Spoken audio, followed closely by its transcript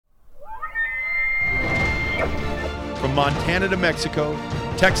From Montana to Mexico,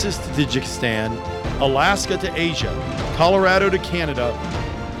 Texas to Tajikistan, Alaska to Asia, Colorado to Canada,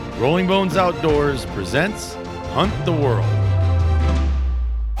 Rolling Bones Outdoors presents Hunt the World.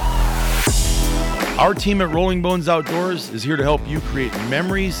 Our team at Rolling Bones Outdoors is here to help you create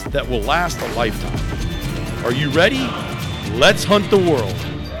memories that will last a lifetime. Are you ready? Let's hunt the world.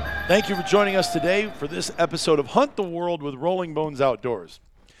 Thank you for joining us today for this episode of Hunt the World with Rolling Bones Outdoors.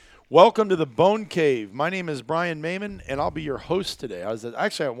 Welcome to the Bone Cave. My name is Brian Mayman, and I'll be your host today.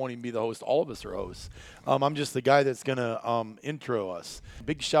 Actually, I won't even be the host. All of us are hosts. I'm just the guy that's going to intro us.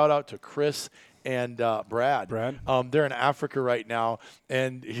 Big shout out to Chris and Brad. They're in Africa right now,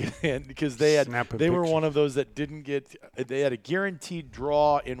 and because they were one of those that didn't get. They had a guaranteed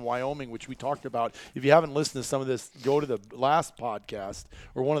draw in Wyoming, which we talked about. If you haven't listened to some of this, go to the last podcast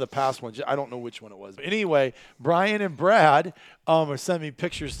or one of the past ones. I don't know which one it was. But anyway, Brian and Brad are sending me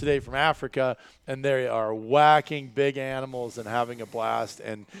pictures today from Africa, and they are whacking big animals and having a blast,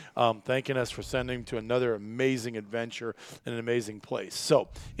 and thanking us for sending them to another amazing adventure and an amazing place. So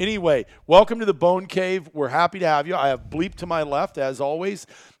anyway, welcome to the Bone Cave. We're happy to have you. I have Bleep to my left, as always.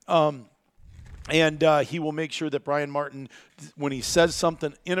 And he will make sure that Brian Martin, when he says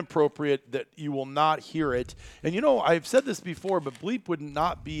something inappropriate, that you will not hear it. And you know, I've said this before, but Bleep would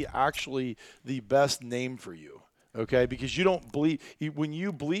not be actually the best name for you. Okay, because you don't bleep. When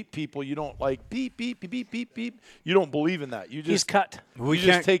you bleep people, you don't like beep, beep, beep, beep, beep, beep. You don't believe in that. You just, he's cut. You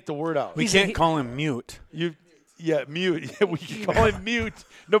just take the word out. We can't call him mute. Yeah, mute. We can call him mute.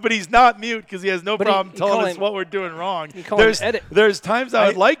 No, but he's not mute because he has no problem telling us what we're doing wrong. There's times I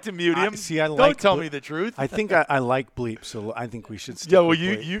would like to mute him. Don't tell me the truth. I think I like bleep, so I think we should stick with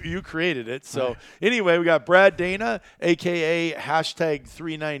bleep. you created it. So anyway, we got Brad Dana, a.k.a.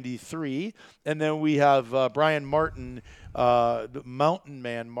 #393. And then we have Brian Martin, the Mountain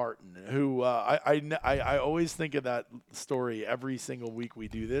Man Martin, who I always think of that story every single week we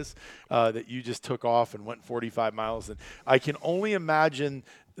do this, that you just took off and went 45 miles. And I can only imagine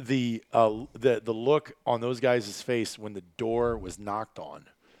the look on those guys' face when the door was knocked on.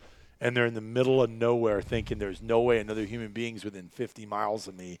 And they're in the middle of nowhere thinking there's no way another human being's within 50 miles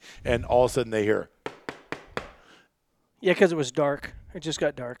of me. And all of a sudden they hear. Yeah, because it was dark. It just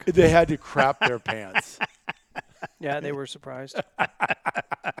got dark. They had to crap their pants. Yeah, they were surprised.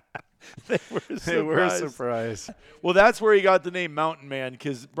 They were surprised. Well, that's where he got the name Mountain Man,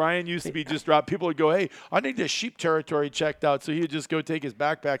 because Brian used to be just drop. People would go, "Hey, I need this sheep territory checked out," so he would just go take his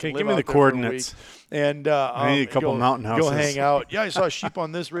backpack and live give me out the there coordinates. For a week. And I need a couple mountain houses. Go hang out. Yeah, I saw sheep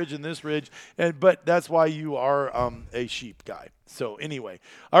on this ridge and this ridge, but that's why you are a sheep guy. So anyway,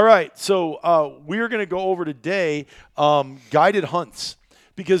 all right. So we are going to go over today guided hunts.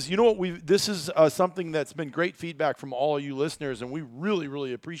 Because you know what, this is something that's been great feedback from all of you listeners, and we really,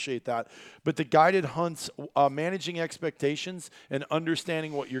 really appreciate that. But the guided hunts, managing expectations and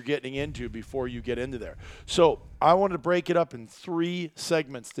understanding what you're getting into before you get into there. So I wanted to break it up in 3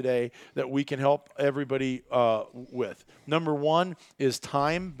 segments today that we can help everybody with. Number 1 is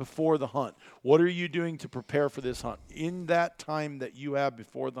time before the hunt. What are you doing to prepare for this hunt? In that time that you have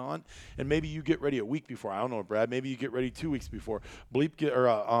before the hunt, and maybe you get ready a week before. I don't know, Brad. Maybe you get ready 2 weeks before.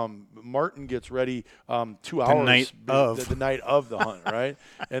 Martin gets ready 2 hours the night of the hunt, right?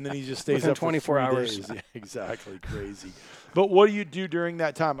 And then he just stays up 24 for 3 hours. days. Yeah, exactly, crazy. But what do you do during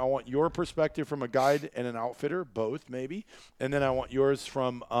that time? I want your perspective from a guide and an outfitter, both maybe, and then I want yours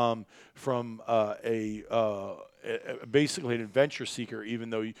from basically an adventure seeker, even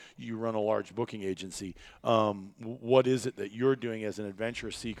though you run a large booking agency. What is it that you're doing as an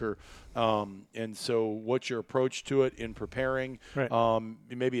adventure seeker? And so what's your approach to it in preparing? Right.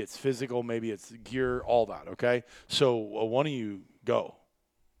 Maybe it's physical, maybe it's gear, all that, okay? So why don't you go?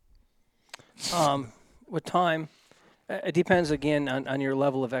 With time, it depends, again, on your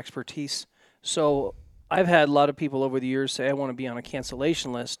level of expertise. So I've had a lot of people over the years say, I want to be on a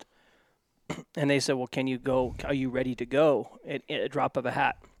cancellation list. And they said, well, can you go? Are you ready to go at a drop of a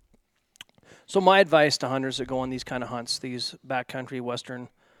hat? So my advice to hunters that go on these kind of hunts, these backcountry, Western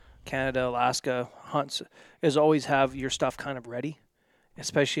Canada, Alaska hunts, is always have your stuff kind of ready,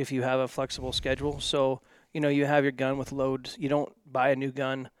 especially if you have a flexible schedule. So, you have your gun with loads. You don't buy a new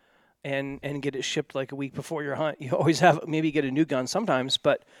gun and get it shipped like a week before your hunt. You always have, maybe get a new gun sometimes,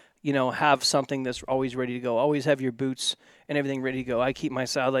 but have something that's always ready to go. Always have your boots and everything ready to go. I keep my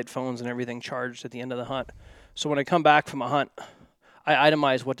satellite phones and everything charged at the end of the hunt. So when I come back from a hunt, I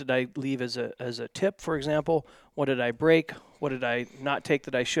itemize what did I leave as a tip, for example. What did I break? What did I not take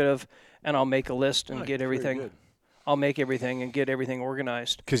that I should have? And I'll make a list and get everything. I'll make everything and get everything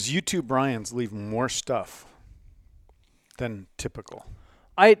organized. Because you two Bryans leave more stuff than typical.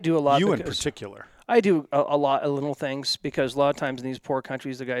 I do a lot. You in particular. I do a lot of little things because a lot of times in these poor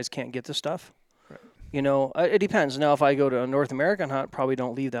countries, the guys can't get the stuff. Right. You know, it depends. Now, if I go to a North American hunt, probably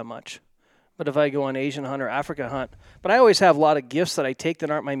don't leave that much. But if I go on Asian hunt or Africa hunt, but I always have a lot of gifts that I take that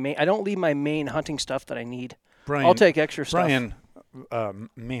aren't my main. I don't leave my main hunting stuff that I need. Brian, I'll take extra stuff. Brian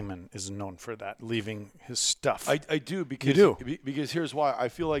Mayman is known for that, leaving his stuff. I do because You do? Because here's why. I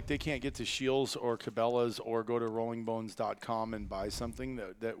feel like they can't get to Shields or Cabela's or go to rollingbones.com and buy something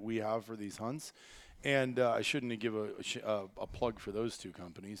that we have for these hunts. And I shouldn't give a plug for those two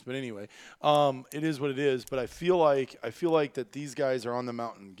companies, but anyway, it is what it is. But I feel like that these guys are on the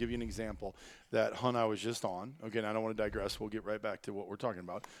mountain. Give you an example. That hunt I was just on. Again, I don't want to digress. We'll get right back to what we're talking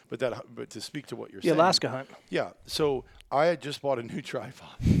about. But to speak to what you're saying. The Alaska hunt. Yeah. So I had just bought a new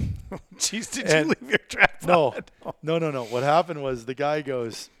tripod. Jeez, did you leave your tripod? No. What happened was the guy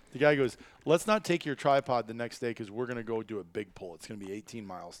goes, let's not take your tripod the next day because we're going to go do a big pull. It's going to be 18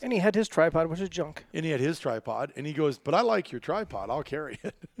 miles. And he had his tripod, which is junk. And he had his tripod, and he goes, but I like your tripod. I'll carry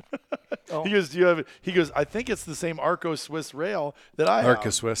it. Oh. He goes, do you have it? He goes, I think it's the same Arco Swiss rail that I have.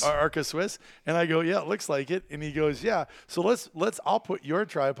 Arca Swiss. Arca Swiss. And I go, yeah, it looks like it. And he goes, yeah. So I'll put your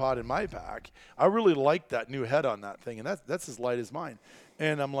tripod in my pack. I really like that new head on that thing, and that's as light as mine.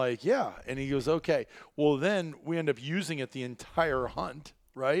 And I'm like, yeah. And he goes, okay. Well, then we end up using it the entire hunt,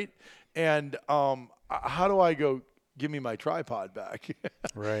 right? And how do I go? Give me my tripod back.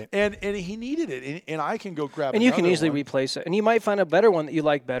 Right. And he needed it, and I can go grab it. And you can easily replace it. And you might find a better one that you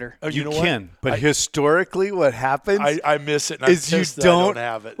like better. Oh, You know can, what? but historically what happens I miss it, and I'm is you pissed that I don't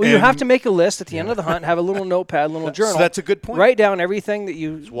have it. Well, you have to make a list at the end of the hunt, have a little notepad, a little journal. So that's a good point. Write down everything that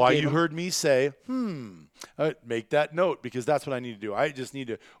you That's why gave you them. heard me say, make that note, because that's what I need to do. I just need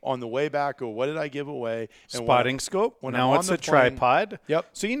to, on the way back, go, what did I give away? And Spotting scope. when Now I'm it's on a the plane- tripod. Yep.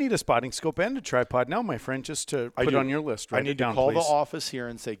 So you need a spotting scope and a tripod now, my friend, just to I put do. on your list. Write I need it down, to call please. the office here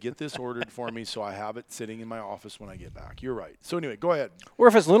and say, get this ordered for me so I have it sitting in my office when I get back. You're right. So anyway, go ahead. Or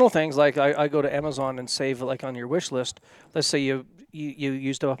if it's little things like I go to Amazon and save like on your wish list. Let's say you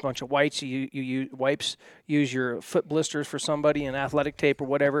used up a bunch of whites, you wipes, use your foot blisters for somebody and athletic tape or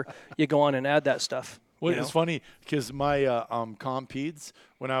whatever. You go on and add that stuff. Well, you know? it's funny because my Compedes,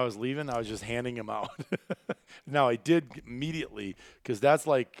 when I was leaving, I was just handing them out. Now I did immediately because that's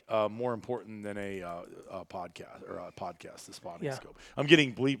like more important than a podcast, the spotting scope. I'm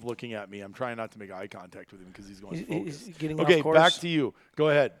getting Bleep looking at me. I'm trying not to make eye contact with him because he's going focused. He's getting Okay, off course. back to you. Go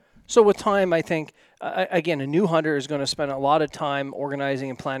ahead. So with time, I think, again, a new hunter is going to spend a lot of time organizing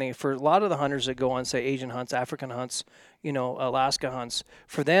and planning. For a lot of the hunters that go on, say, Asian hunts, African hunts, Alaska hunts,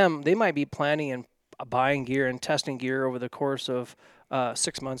 for them, they might be planning and buying gear and testing gear over the course of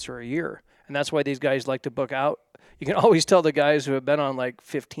 6 months or a year. And that's why these guys like to book out. You can always tell the guys who have been on like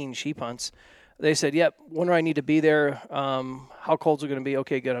 15 sheep hunts, they said, yep, when do I need to be there? How cold's it going to be?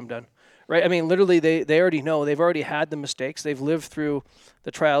 Okay, good, I'm done. Right? I mean, literally, they already know. They've already had the mistakes. They've lived through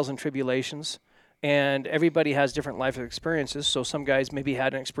the trials and tribulations. And everybody has different life experiences. So some guys maybe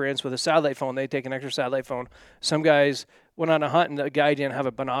had an experience with a satellite phone. They take an extra satellite phone. Some guys went on a hunt and the guy didn't have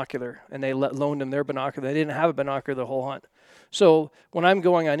a binocular, and they loaned him their binocular. They didn't have a binocular the whole hunt. So when I'm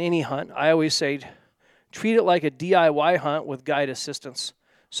going on any hunt, I always say, treat it like a DIY hunt with guide assistance.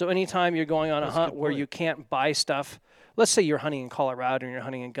 So anytime you're going on a hunt where you can't buy stuff, let's say you're hunting in Colorado and you're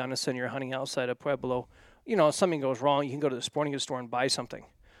hunting in Gunnison, you're hunting outside of Pueblo, if something goes wrong, you can go to the sporting goods store and buy something.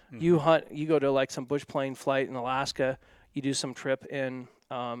 Mm-hmm. You go to like some bush plane flight in Alaska, you do some trip in,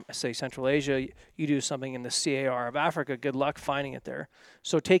 say, Central Asia, you do something in the CAR of Africa, good luck finding it there.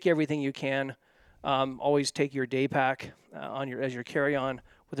 So take everything you can. Always take your day pack as your carry-on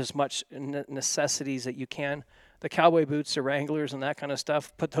with as much necessities that you can. The cowboy boots, the Wranglers, and that kind of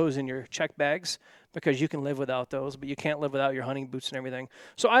stuff, put those in your check bags because you can live without those, but you can't live without your hunting boots and everything.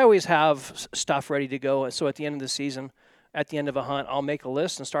 So I always have stuff ready to go. So at the end of the season, at the end of a hunt, I'll make a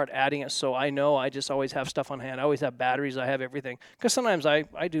list and start adding it so I know I just always have stuff on hand. I always have batteries. I have everything. Because sometimes I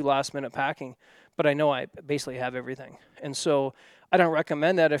do last-minute packing, but I know I basically have everything. And so I don't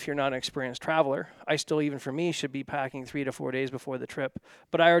recommend that if you're not an experienced traveler. I still, even for me, should be packing 3 to 4 days before the trip.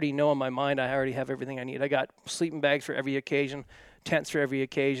 But I already know in my mind I already have everything I need. I got sleeping bags for every occasion, tents for every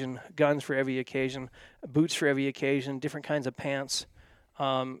occasion, guns for every occasion, boots for every occasion, different kinds of pants,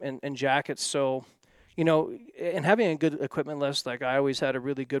 and jackets. So, and having a good equipment list, like I always had a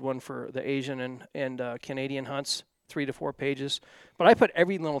really good one for the Asian and Canadian hunts, 3 to 4 pages. But I put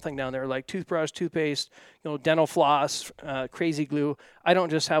every little thing down there, like toothbrush, toothpaste, dental floss, crazy glue. I don't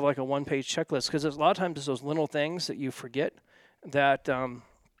just have like a one-page checklist because a lot of times it's those little things that you forget that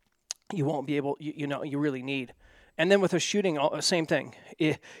you won't be able, you really need. And then with a shooting, same thing.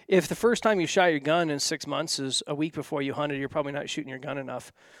 If the first time you shot your gun in 6 months is a week before you hunted, you're probably not shooting your gun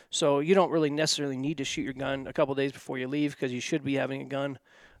enough. So you don't really necessarily need to shoot your gun a couple days before you leave, because you should be having a gun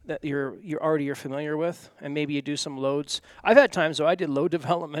that you're familiar with, and maybe you do some loads. I've had times though I did load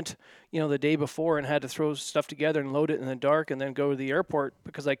development, the day before, and had to throw stuff together and load it in the dark and then go to the airport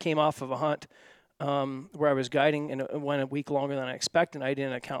because I came off of a hunt where I was guiding, and it went a week longer than I expected. I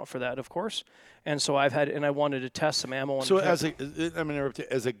didn't account for that, of course, and so I wanted to test some ammo. So as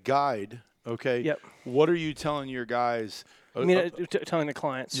a guide, okay. Yep. What are you telling your guys? Telling the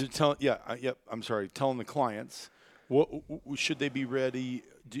clients. I'm sorry. Telling the clients. What should they be ready?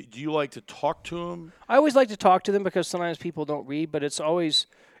 Do you like to talk to them? I always like to talk to them because sometimes people don't read, but it's always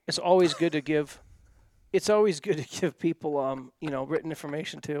good to give. It's always good to give people written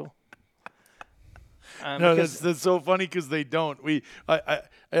information too. No, that's so funny because they don't.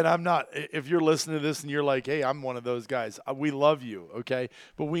 And I'm not. If you're listening to this and you're like, "Hey, I'm one of those guys," we love you, okay?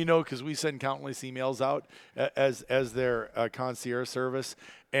 But we know because we send countless emails out as their concierge service,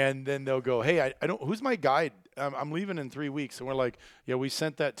 and then they'll go, "Hey, I don't. Who's my guide? I'm leaving in 3 weeks," and we're like, "Yeah, we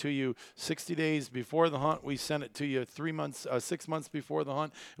sent that to you 60 days before the hunt. We sent it to you 6 months before the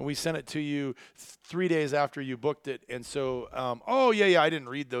hunt, and we sent it to you 3 days after you booked it." And so, I didn't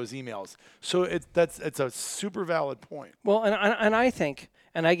read those emails. So it's a super valid point. Well, and I think,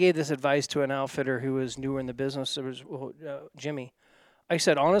 and I gave this advice to an outfitter who was newer in the business. It was Jimmy. I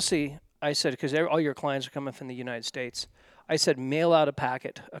said, honestly, because all your clients are coming from the United States. I said, mail out a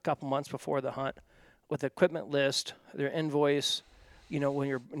packet a couple months before the hunt with equipment list, their invoice, when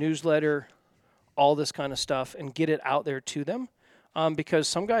your newsletter, all this kind of stuff, and get it out there to them. Because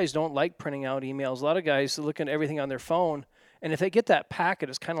some guys don't like printing out emails. A lot of guys look at everything on their phone, and if they get that packet,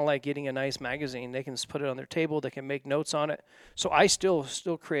 it's kind of like getting a nice magazine. They can just put it on their table. They can make notes on it. So I still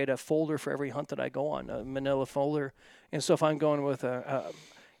create a folder for every hunt that I go on, a manila folder. And so if I'm going with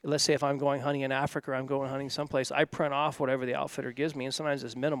let's say if I'm going hunting in Africa or I'm going hunting someplace, I print off whatever the outfitter gives me, and sometimes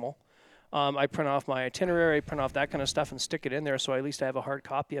it's minimal. I print off my itinerary, print off that kind of stuff, and stick it in there so at least I have a hard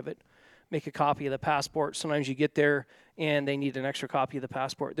copy of it. Make a copy of the passport. Sometimes you get there and they need an extra copy of the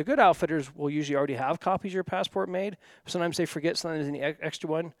passport. The good outfitters will usually already have copies of your passport made. Sometimes they forget sometimes in the extra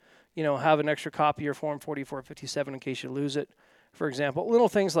one. Have an extra copy of your Form 4457 in case you lose it, for example. Little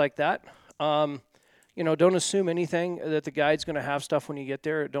things like that. Don't assume anything that the guide's going to have stuff when you get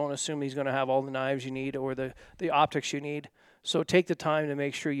there. Don't assume he's going to have all the knives you need or the optics you need. So take the time to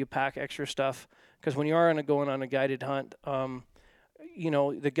make sure you pack extra stuff, because when you are going on a guided hunt,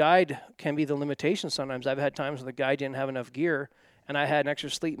 the guide can be the limitation sometimes. I've had times when the guide didn't have enough gear, and I had an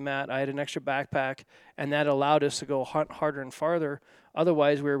extra sleep mat, I had an extra backpack, and that allowed us to go hunt harder and farther.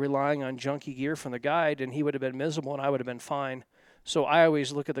 Otherwise, we were relying on junky gear from the guide, and he would have been miserable, and I would have been fine. So I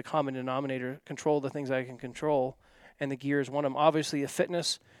always look at the common denominator, control the things I can control, and the gear is one of them. Obviously, the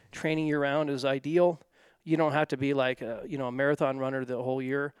fitness, training year-round is ideal. You don't have to be like a marathon runner the whole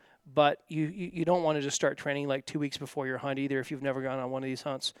year, but you don't want to just start training like 2 weeks before your hunt either if you've never gone on one of these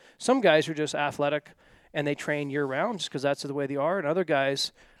hunts. Some guys are just athletic and they train year-round just because that's the way they are, and other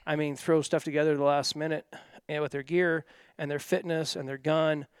guys, throw stuff together at the last minute with their gear and their fitness and their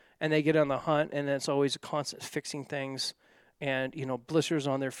gun, and they get on the hunt, and it's always a constant fixing things and, blisters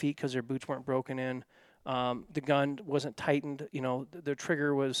on their feet because their boots weren't broken in. The gun wasn't tightened. The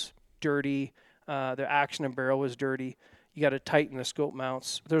trigger was dirty. Their action and barrel was dirty. You got to tighten the scope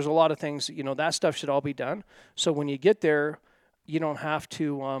mounts. There's a lot of things, that stuff should all be done. So when you get there, you don't have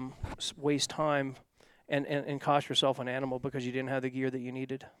to waste time and cost yourself an animal because you didn't have the gear that you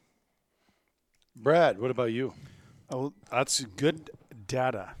needed. Brad, what about you? Oh, that's good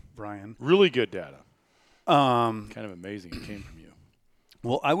data, Brian. Really good data. Kind of amazing it came from you.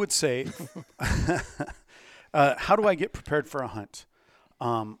 Well, I would say, how do I get prepared for a hunt?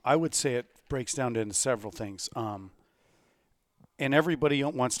 I would say it breaks down into several things. And everybody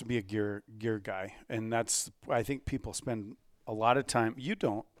wants to be a gear guy. And I think people spend a lot of time. You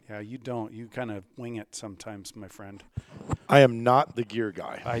don't. Yeah, you don't. You kind of wing it sometimes, my friend. I am not the gear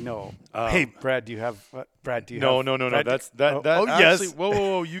guy. I know. Hey, Brad, do you have? Brad, do you no, have? No. Brad, Oh, yes. Actually,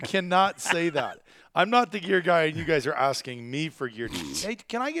 whoa. You cannot say that. I'm not the gear guy, and you guys are asking me for gear. Hey,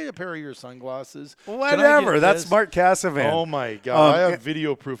 can I get a pair of your sunglasses? Whatever. That's Mark Cassavan. Oh, my God. I have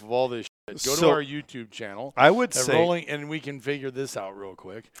video proof of all this shit. Go to our YouTube channel. I would say. And we can figure this out real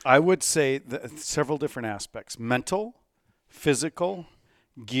quick. I would say several different aspects: mental, physical,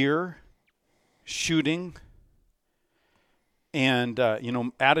 gear, shooting, and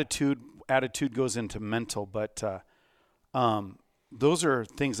attitude. Attitude goes into mental, but those are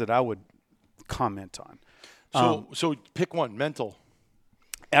things that I would comment on. So pick one. Mental.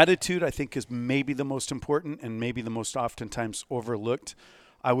 Attitude, I think, is maybe the most important and maybe the most oftentimes overlooked.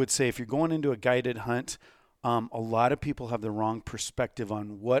 I would say if you're going into a guided hunt, a lot of people have the wrong perspective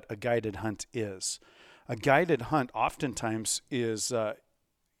on what a guided hunt is. A guided hunt oftentimes is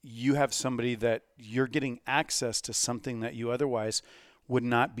you have somebody that you're getting access to something that you otherwise would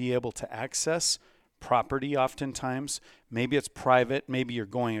not be able to access. Property oftentimes. Maybe it's private. Maybe you're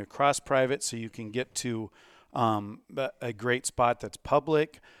going across private so you can get to a great spot that's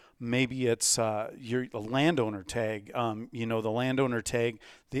public. Maybe it's your landowner tag. The landowner tag,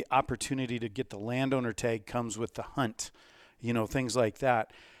 the opportunity to get the landowner tag comes with the hunt, things like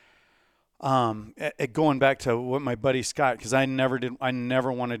that. Going back to what my buddy Scott, because I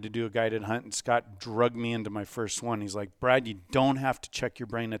never wanted to do a guided hunt, and Scott drugged me into my first one. He's like, Brad, you don't have to check your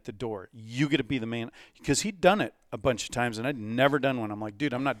brain at the door. You get to be the man, because he'd done it a bunch of times and I'd never done one. I'm like,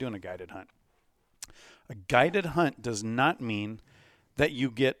 dude, I'm not doing a guided hunt. A guided hunt does not mean that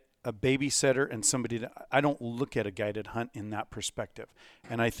you get a babysitter and somebody I don't look at a guided hunt in that perspective.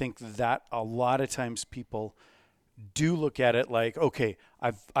 And I think that a lot of times people do look at it like, okay,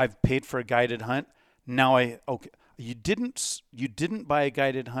 I've paid for a guided hunt. Now you didn't buy a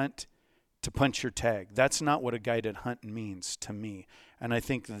guided hunt to punch your tag. That's not what a guided hunt means to me. And I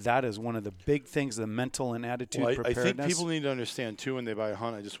think that is one of the big things, the mental and attitude preparedness. I think people need to understand too, when they buy a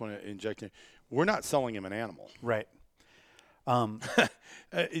hunt, I just want to inject in, we're not selling him an animal. Right. Archery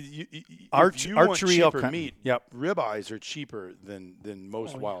elk meat. Yep. Ribeyes are cheaper than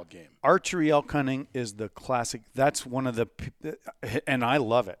most wild game. Archery elk hunting is the classic. That's one of the, and I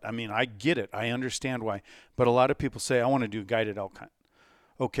love it. I mean, I get it. I understand why. But a lot of people say, I want to do a guided elk hunt.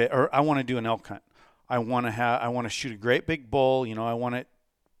 Okay, or I want to do an elk hunt. I want to shoot a great big bull. I want it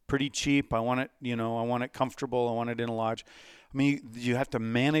pretty cheap. I want it comfortable. I want it in a lodge. I mean, you have to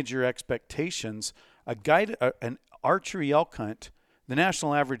manage your expectations. An archery elk hunt, the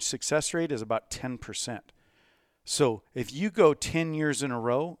national average success rate is about 10%. So if you go 10 years in a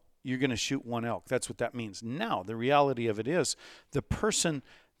row, you're going to shoot one elk. That's what that means. Now, the reality of it is the person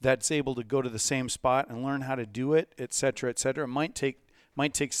that's able to go to the same spot and learn how to do it, et cetera, might take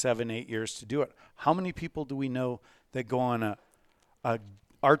 7-8 years to do it. How many people do we know that go on a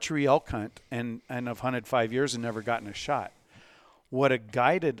archery elk hunt and have hunted 5 years and never gotten a shot? What a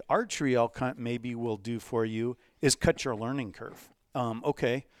guided archery elk hunt maybe will do for you is cut your learning curve.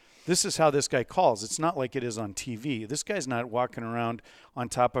 Okay, this is how this guy calls. It's not like it is on TV. This guy's not walking around on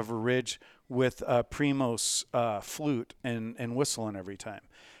top of a ridge with a Primos flute and whistling every time.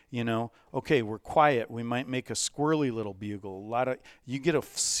 Okay, we're quiet. We might make a squirrely little bugle. You get to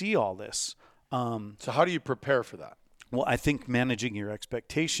see all this. So how do you prepare for that? Well, I think managing your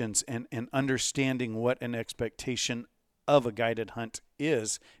expectations and understanding what an expectation of a guided hunt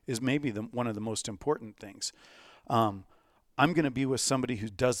is maybe one of the most important things. I'm going to be with somebody who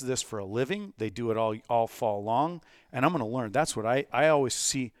does this for a living. They do it all fall long, and I'm going to learn. That's what I always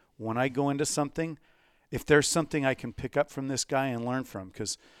see when I go into something. If there's something I can pick up from this guy and learn from,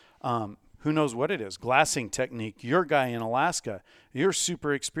 because who knows what it is. Glassing technique. Your guy in Alaska, you're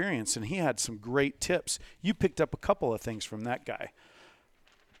super experienced, and he had some great tips. You picked up a couple of things from that guy.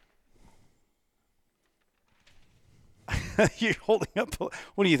 You're holding up.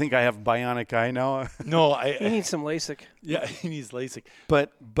 What do you think? I have bionic eye now? No, he needs some LASIK. Yeah, he needs LASIK.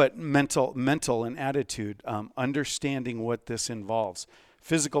 But mental and attitude, understanding what this involves,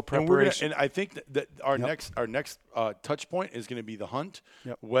 physical preparation. And I think that our next touch point is going to be the hunt,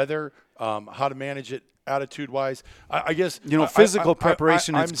 weather, how to manage it, attitude-wise. I guess physical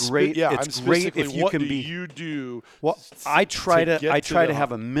preparation is great. It's great if you can be. What do you do? Well, I try to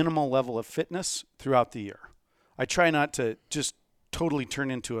have a minimal level of fitness throughout the year. I try not to just totally turn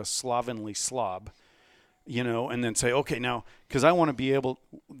into a slovenly slob, and then say, okay, now, because I want to be able,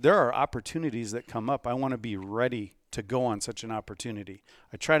 there are opportunities that come up. I want to be ready to go on such an opportunity.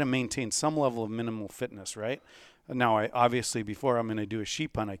 I try to maintain some level of minimal fitness, right? Now, obviously, before I'm going to do a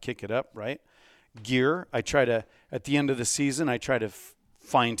sheep hunt, I kick it up, right? Gear, I try to, at the end of the season, I try to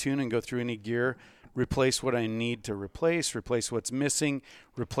fine tune and go through any gear, replace what I need to replace what's missing,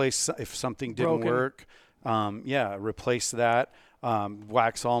 replace if something didn't work. Replace that,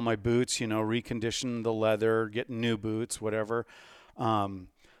 wax all my boots, recondition the leather, get new boots, whatever.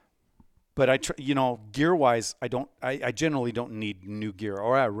 But I gear-wise, I generally don't need new gear,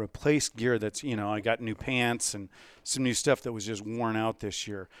 or I replace gear that's, I got new pants and some new stuff that was just worn out this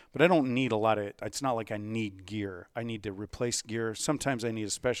year. But I don't need a lot of it. It's not like I need gear. I need to replace gear. Sometimes I need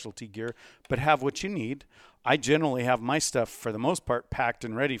a specialty gear, but have what you need. I generally have my stuff, for the most part, packed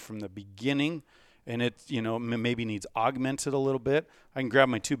and ready from the beginning. And it, maybe needs augmented a little bit. I can grab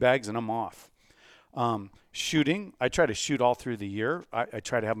my 2 bags and I'm off. Shooting, I try to shoot all through the year. I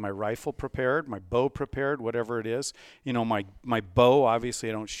try to have my rifle prepared, my bow prepared, whatever it is. You know, my bow, obviously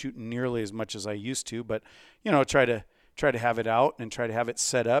I don't shoot nearly as much as I used to, but, you know, try to have it out and try to have it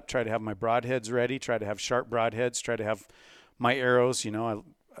set up, try to have my broadheads ready, try to have sharp broadheads, try to have my arrows, you know,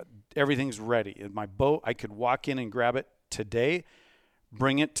 everything's ready. And my bow, I could walk in and grab it today,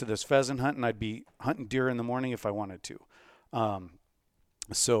 bring it to this pheasant hunt, and I'd be hunting deer in the morning if I wanted to.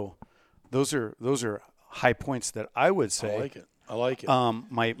 So those are high points that I would say. I like it.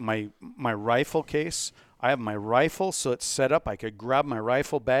 My rifle case, I have my rifle, so it's set up. I could grab my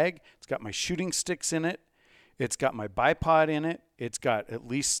rifle bag. It's got my shooting sticks in it. It's got my bipod in it. It's got at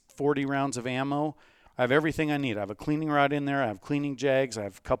least 40 rounds of ammo. I have everything I need. I have a cleaning rod in there. I have cleaning jags. I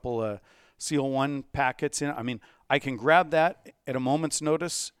have a couple of Seal 1 packets in it. I mean, I can grab that at a moment's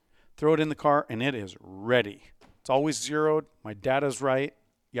notice, throw it in the car, and it is ready. It's always zeroed. My data's right,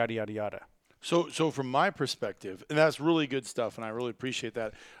 yada, yada, yada. So from my perspective, and that's really good stuff, and I really appreciate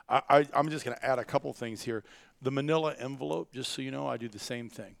that. I'm just going to add a couple things here. The manila envelope, just so you know, I do the same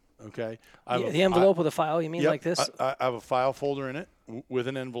thing. Okay. The envelope with a file, you mean, like this? I have a file folder in it with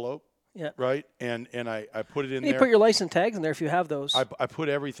an envelope. Yeah. Right. And I put it in there. You put your license tags in there if you have those. I put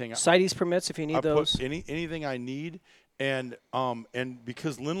everything. CITES permits if you need those. Put anything I need. And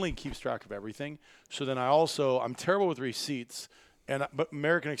because Lindley keeps track of everything, so then I'm terrible with receipts. But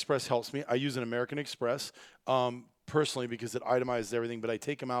American Express helps me. I use an American Express personally because it itemizes everything. But I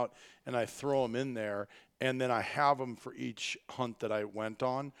take them out and I throw them in there, and then I have them for each hunt that I went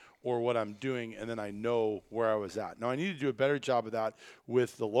on or what I'm doing, and then I know where I was at. Now, I need to do a better job of that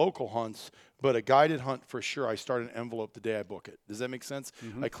with the local hunts, but a guided hunt for sure, I start an envelope the day I book it. Does that make sense?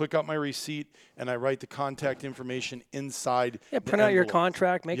 Mm-hmm. I click out my receipt, and I write the contact information inside the print out your envelope.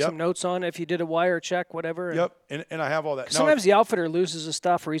 contract, make some notes on it if you did a wire check, whatever. Yep, and I have all that. Sometimes the outfitter loses his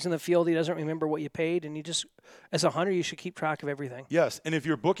stuff, or he's in the field, he doesn't remember what you paid, and you just, as a hunter, you should keep track of everything. Yes, and if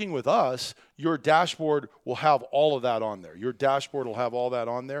you're booking with us, your dashboard will have all of that on there. Your dashboard will have all that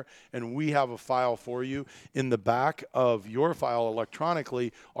on there, and we have a file for you. In the back of your file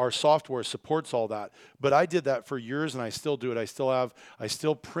electronically, our software supports all that. But I did that for years, and I still do it. I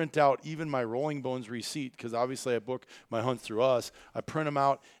still print out even my Rolling Bones receipt, because obviously I book my hunts through us. I print them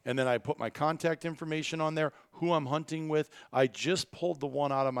out, and then I put my contact information on there, who I'm hunting with. I just pulled the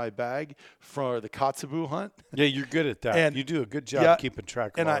one out of my bag for the Kotzebue hunt. Yeah, you're good at that. And you do a good job keeping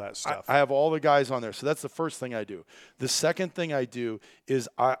track of all that stuff. I have all the guys on there. So that's the first thing I do. The second thing I do is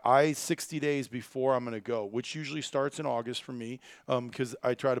I 60 days before I'm going to go, which usually starts in August for me, because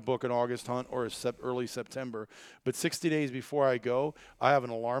I try to book an August hunt or early September. But 60 days before I go, I have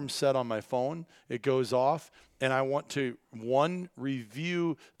an alarm set on my phone. It goes off. And I want to,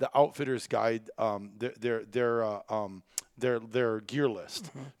 review the outfitter's guide, their gear list.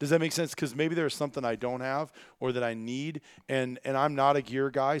 Mm-hmm. Does that make sense? Because maybe there's something I don't have or that I need, and I'm not a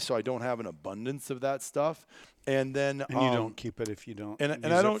gear guy, so I don't have an abundance of that stuff. And then you don't keep it if you don't. And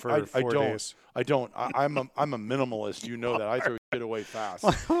I don't. Days. I don't. I'm a minimalist. You know that. I throw shit away fast.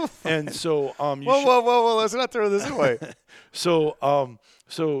 And so whoa! Let's not throw this away.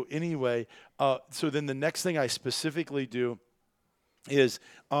 So anyway. So then the next thing I specifically do is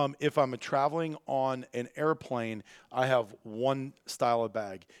if I'm traveling on an airplane, I have one style of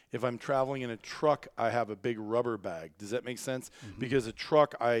bag. If I'm traveling in a truck, I have a big rubber bag. Does that make sense? Mm-hmm. Because a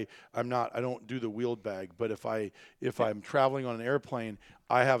truck, I don't do the wheeled bag. But if I'm traveling on an airplane,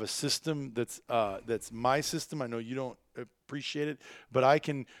 I have a system that's my system. I know you don't appreciate it, but I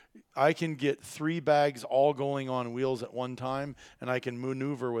can get 3 bags all going on wheels at one time, and I can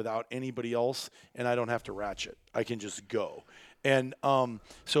maneuver without anybody else, and I don't have to ratchet. I can just go. And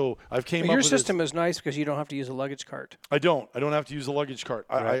so I've came up with your system is nice because you don't have to use a luggage cart. I don't have to use a luggage cart.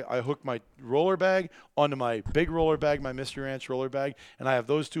 Right. I hook my roller bag onto my big roller bag, my Mystery Ranch roller bag, and I have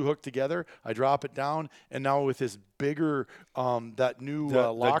those two hooked together. I drop it down, and now with this bigger, that new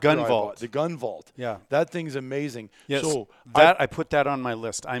locker, the gun vault. Yeah, that thing's amazing. Yes, so I put that on my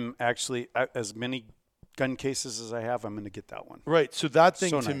list. I'm actually as many gun cases as I have, I'm going to get that one. Right. So that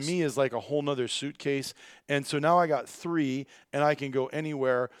thing to me is like a whole nother suitcase. And so now I got 3 and I can go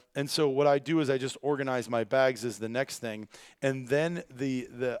anywhere. And so what I do is I just organize my bags as the next thing. And then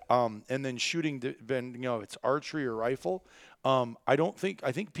and then shooting, it's archery or rifle. I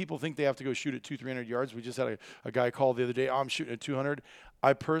think people think they have to go shoot at 200-300 yards. We just had a guy call the other day, I'm shooting at 200.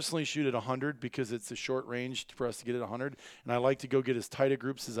 I personally shoot at 100 because it's a short range for us to get at 100. And I like to go get as tight a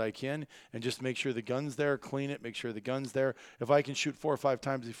groups as I can and just make sure the gun's there, clean it, make sure the gun's there. If I can shoot 4 or 5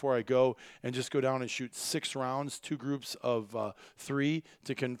 times before I go and just go down and shoot 6 rounds, 2 groups of 3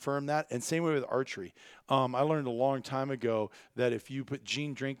 to confirm that. And same way with archery. I learned a long time ago that if you put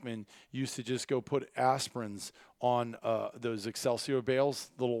Gene Drinkman used to just go put aspirins on those Excelsior bales,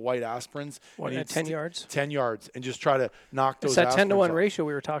 little white aspirins. What, at 10 yards? 10 yards, and just try to knock those It's that 10-to-1 off. ratio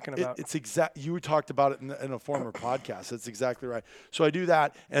we were talking about. It's exact. You talked about it in a former podcast. That's exactly right. So I do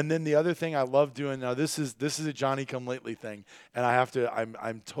that, and then the other thing I love doing now. This is a Johnny Come Lately thing, and I have to.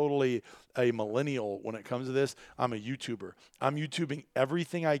 I'm totally a millennial when it comes to this. I'm a YouTuber. I'm YouTubing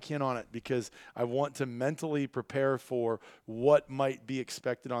everything I can on it because I want to mentally prepare for what might be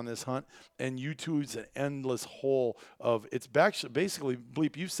expected on this hunt. And YouTube's an endless hole of it's basically,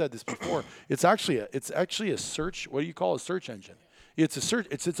 Bleep, you've said this before. It's actually a search. What do you call a search engine? It's a search.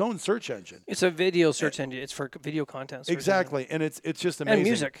 It's its own search engine. It's a video search engine. It's for video content. Exactly, and it's just amazing. And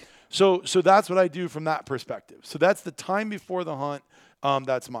music. So that's what I do from that perspective. So that's the time before the hunt.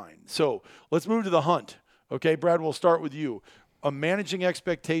 That's mine. So let's move to the hunt. Okay, Brad, we'll start with you. Managing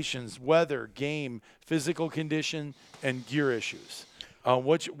expectations, weather, game, physical condition, and gear issues.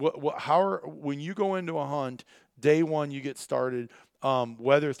 When you go into a hunt, day one you get started,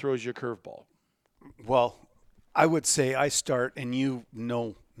 weather throws you a curveball. Well, I would say I start, and you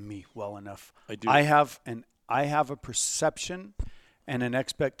know me well enough. I do. I have a perception and an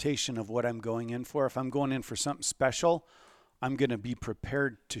expectation of what I'm going in for. If I'm going in for something special, I'm going to be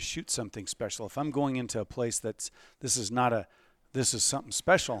prepared to shoot something special. If I'm going into a place this is something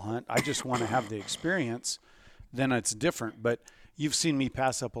special hunt, I just want to have the experience, then it's different. But you've seen me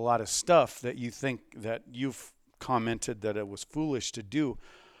pass up a lot of stuff that you think that you've commented that it was foolish to do.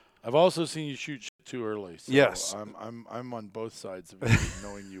 I've also seen you shoot too early. So yes, I'm on both sides of it,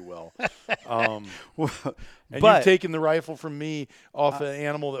 knowing you well. And but you've taken the rifle from me off an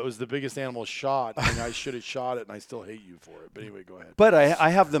animal that was the biggest animal shot, and I should have shot it, and I still hate you for it. But anyway, go ahead. But I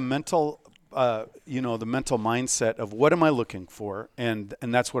have the mental, the mental mindset of what am I looking for, and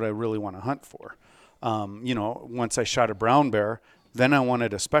that's what I really want to hunt for. Once I shot a brown bear, then I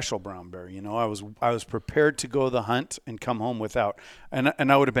wanted a special brown bear. I was prepared to go the hunt and come home without,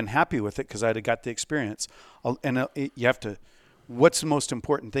 and I would have been happy with it because I'd have got the experience. You have to. What's the most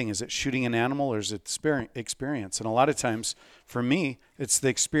important thing? Is it shooting an animal or is it experience? And a lot of times, for me, it's the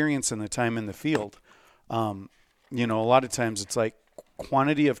experience and the time in the field. A lot of times it's like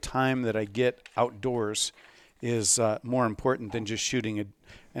quantity of time that I get outdoors is more important than just shooting it.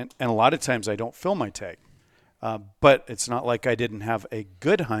 And a lot of times I don't fill my tag. But it's not like I didn't have a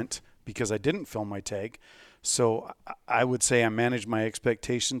good hunt because I didn't fill my tag. So I would say I manage my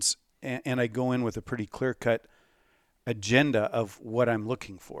expectations and I go in with a pretty clear-cut agenda of what I'm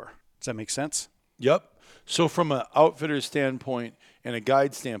looking for. Does that make sense? Yep. So from an outfitter's standpoint and a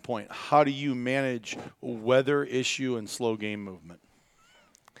guide standpoint, how do you manage weather issue and slow game movement?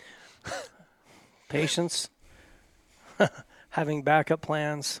 Patience, having backup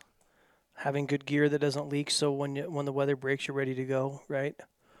plans, having good gear that doesn't leak, so when the weather breaks, you're ready to go, right?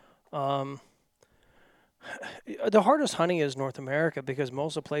 The hardest hunting is North America because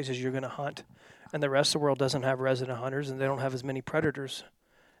most of the places you're going to hunt, and the rest of the world doesn't have resident hunters, and they don't have as many predators,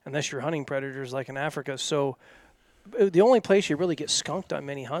 unless you're hunting predators like in Africa. So the only place you really get skunked on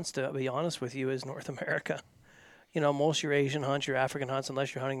many hunts, to be honest with you, is North America. Most of your Asian hunts, your African hunts,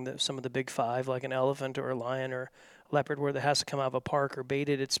 unless you're hunting some of the big five, like an elephant or a lion or leopard, where that has to come out of a park or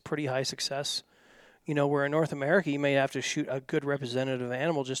baited, it's pretty high success. Where in North America, you may have to shoot a good representative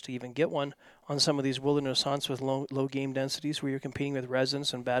animal just to even get one on some of these wilderness hunts with low game densities where you're competing with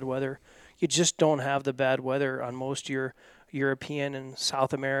residents and bad weather. You just don't have the bad weather on most of your European and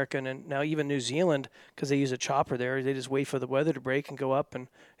South American and now even New Zealand, because they use a chopper there. They just wait for the weather to break and go up. And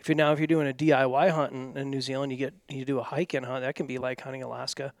if you're doing a DIY hunt in New Zealand, you do a hike-in hunt. That can be like hunting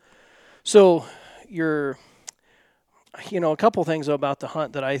Alaska. So a couple things about the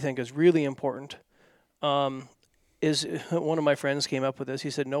hunt that I think is really important. Is one of my friends came up with this. He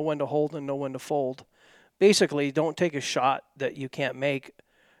said, know when to hold and know when to fold. Basically, don't take a shot that you can't make.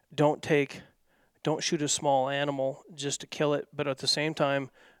 Don't shoot a small animal just to kill it, but at the same time,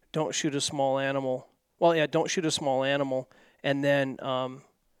 don't shoot a small animal. Don't shoot a small animal and then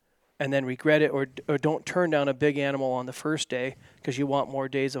regret it, or don't turn down a big animal on the first day because you want more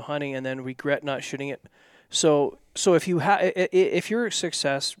days of hunting and then regret not shooting it. So if your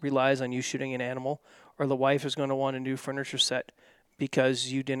success relies on you shooting an animal, or the wife is going to want a new furniture set because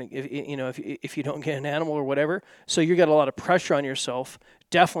you didn't, if you don't get an animal or whatever, so you got a lot of pressure on yourself.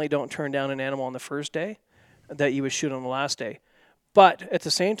 Definitely don't turn down an animal on the first day that you would shoot on the last day. But at the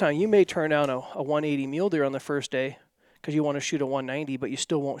same time, you may turn down a 180 mule deer on the first day because you want to shoot a 190, but you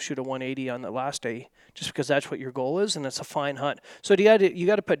still won't shoot a 180 on the last day just because that's what your goal is, and it's a fine hunt. So you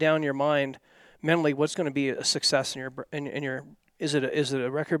got to put down in your mind mentally what's going to be a success in Is it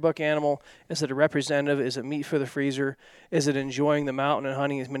a record book animal? Is it a representative? Is it meat for the freezer? Is it enjoying the mountain and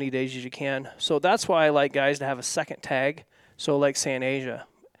hunting as many days as you can? So that's why I like guys to have a second tag. So like say in Asia,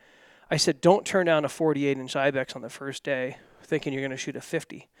 I said don't turn down a 48-inch ibex on the first day thinking you're going to shoot a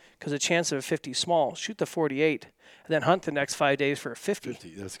 50 because the chance of a 50 is small. Shoot the 48 and then hunt the next 5 days for a 50.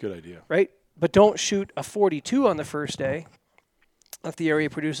 That's a good idea. Right? But don't shoot a 42 on the first day if the area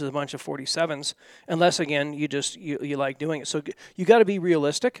produces a bunch of 47s, unless, again, you like doing it. So you got to be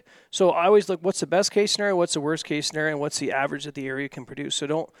realistic. So I always look, what's the best case scenario, what's the worst case scenario, and what's the average that the area can produce. So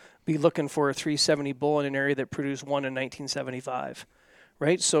don't be looking for a 370 bull in an area that produced one in 1975,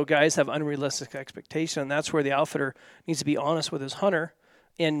 right? So guys have unrealistic expectation, and that's where the outfitter needs to be honest with his hunter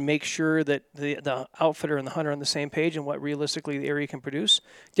and make sure that the outfitter and the hunter are on the same page and what realistically the area can produce.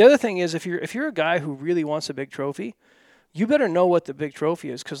 The other thing is if you're a guy who really wants a big trophy, you better know what the big trophy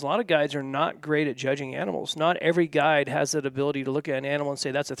is because a lot of guides are not great at judging animals. Not every guide has that ability to look at an animal and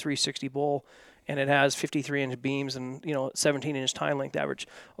say that's a 360 bull and it has 53-inch beams and 17-inch time length average.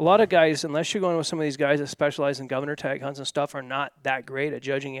 A lot of guys, unless you're going with some of these guys that specialize in governor tag hunts and stuff, are not that great at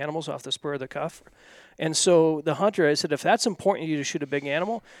judging animals off the spur of the cuff. And so the hunter, I said, if that's important to you to shoot a big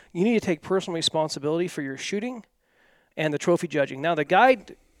animal, you need to take personal responsibility for your shooting and the trophy judging. Now the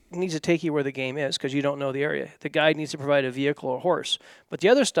guide needs to take you where the game is because you don't know the area. The guide needs to provide a vehicle or horse. But the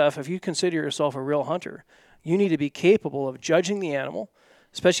other stuff, if you consider yourself a real hunter, you need to be capable of judging the animal,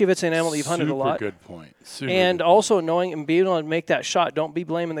 especially if it's an animal that you've hunted a lot. Super good point. And also knowing and being able to make that shot. Don't be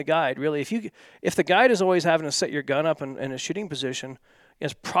blaming the guide. Really, if the guide is always having to set your gun up in a shooting position,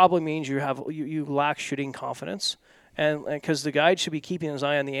 it probably means you lack shooting confidence. And because the guide should be keeping his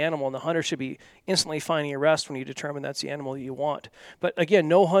eye on the animal, and the hunter should be instantly finding a rest when you determine that's the animal that you want. But again,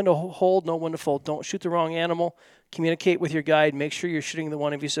 no hunt to hold, no one to fold. Don't shoot the wrong animal. Communicate with your guide. Make sure you're shooting the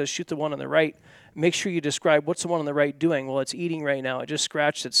one. If he says shoot the one on the right, make sure you describe what's the one on the right doing. Well, it's eating right now. It just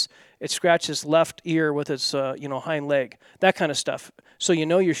scratched its left ear with its hind leg. That kind of stuff. So you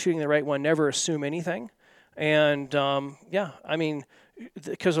know you're shooting the right one. Never assume anything. And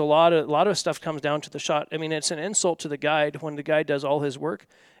because a lot of stuff comes down to the shot. I mean, it's an insult to the guide when the guide does all his work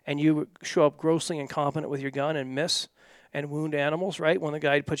and you show up grossly incompetent with your gun and miss and wound animals, right, when the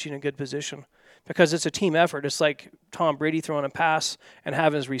guide puts you in a good position. Because it's a team effort. It's like Tom Brady throwing a pass and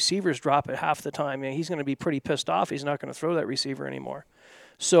having his receivers drop it half the time. He's going to be pretty pissed off. He's not going to throw that receiver anymore.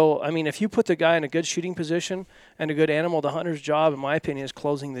 So, I mean, if you put the guy in a good shooting position and a good animal, the hunter's job, in my opinion, is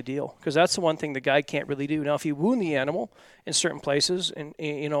closing the deal. Because that's the one thing the guy can't really do. Now, if you wound the animal in certain places and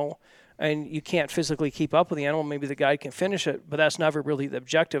you can't physically keep up with the animal, maybe the guy can finish it, but that's never really the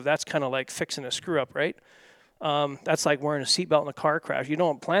objective. That's kind of like fixing a screw-up, right? That's like wearing a seatbelt in a car crash. You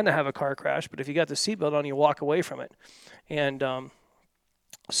don't plan to have a car crash, but if you got the seatbelt on, you walk away from it. And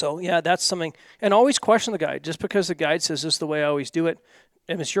so, yeah, that's something. And always question the guide. Just because the guide says this is the way I always do it,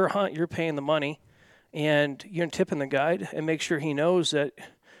 if it's your hunt, you're paying the money, and you're tipping the guide, and make sure he knows that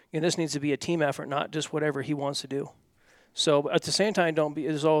this needs to be a team effort, not just whatever he wants to do. So at the same time,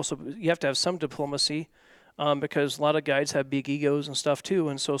 you have to have some diplomacy because a lot of guides have big egos and stuff too,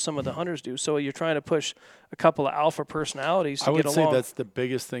 and so some of the hunters do. So you're trying to push a couple of alpha personalities to get along. I would say that's the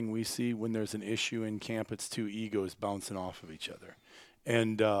biggest thing we see when there's an issue in camp. It's two egos bouncing off of each other.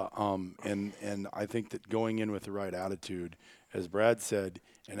 And I think that going in with the right attitude, as Brad said,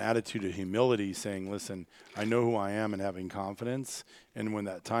 an attitude of humility, saying, listen, I know who I am and having confidence. And when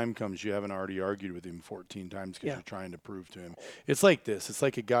that time comes, you haven't already argued with him 14 times because you're trying to prove to him. It's like this. It's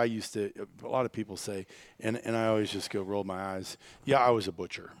like a guy a lot of people say, and I always just roll my eyes. Yeah, I was a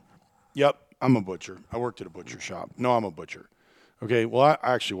butcher. Yep, I'm a butcher. I worked at a butcher shop. No, I'm a butcher. Okay, well, I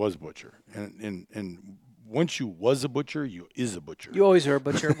actually was a butcher. And once you was a butcher, you is a butcher. You always are a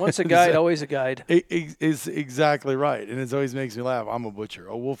butcher. Once a guide, always a guide. It's exactly right, and it always makes me laugh. I'm a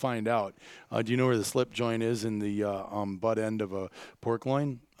butcher. Oh, we'll find out. Do you know where the slip joint is in the butt end of a pork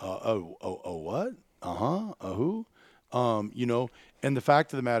loin? What? Who? And the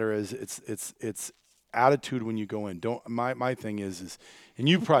fact of the matter is, it's attitude when you go in. My thing is, and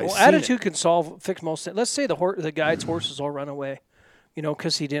you probably attitude can fix most things. Let's say the guide's horses all run away.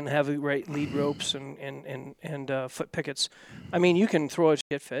 Because he didn't have the right lead ropes and foot pickets. I mean, you can throw a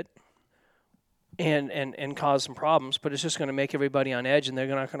shit fit and cause some problems, but it's just going to make everybody on edge, and they're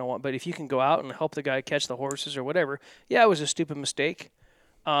not going to want. But if you can go out and help the guy catch the horses or whatever, yeah, it was a stupid mistake,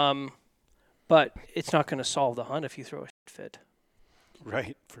 but it's not going to solve the hunt if you throw a shit fit.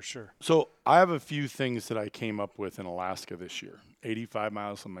 Right, for sure. So I have a few things that I came up with in Alaska this year. 85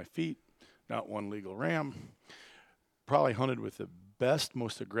 miles on my feet, not one legal ram. Probably hunted with the best,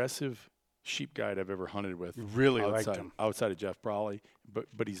 most aggressive sheep guide I've ever hunted with. Really liked him. Outside of Jeff Brawley,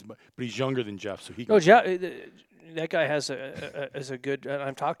 but he's younger than Jeff, so he. No, that guy has a good.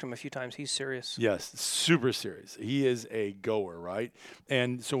 I've talked to him a few times. He's serious. Yes, super serious. He is a goer, right?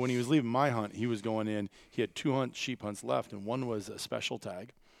 And so when he was leaving my hunt, he was going in. He had 2 sheep hunts left, and one was a special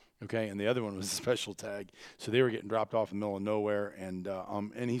tag. Okay, and the other one was a special tag. So they were getting dropped off in the middle of nowhere, and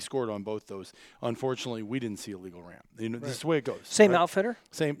he scored on both those. Unfortunately, we didn't see a legal ram. This is the way it goes. Same right? outfitter?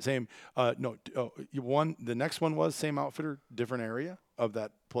 Same. No, the next one was same outfitter, different area of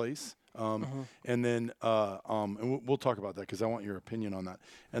that place. And then and we'll talk about that because I want your opinion on that.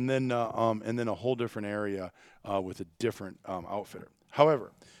 And then a whole different area with a different outfitter.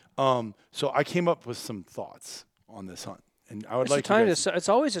 However, so I came up with some thoughts on this hunt. And I would like it's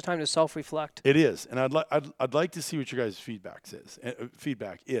always a time to self-reflect. It is, and I'd like to see what your guys' feedback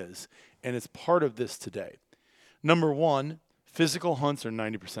is, and it's part of this today. Number one, physical hunts are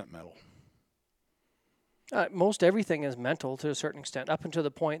 90% mental. Most everything is mental to a certain extent, up until the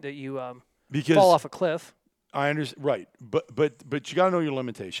point that you because fall off a cliff. I understand, right? But you got to know your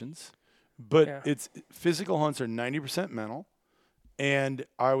limitations. But it's physical hunts are 90% mental, and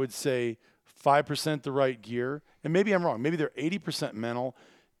I would say 5% the right gear, and maybe I'm wrong. Maybe they're 80% mental,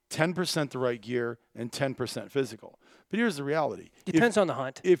 10% the right gear, and 10% physical. But here's the reality. Depends on the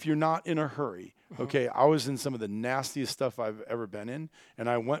hunt. If you're not in a hurry, okay, I was in some of the nastiest stuff I've ever been in, and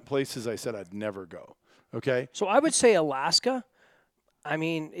I went places I said I'd never go, okay? So I would say Alaska. I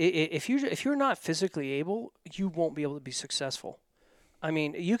mean, if you're not physically able, you won't be able to be successful. I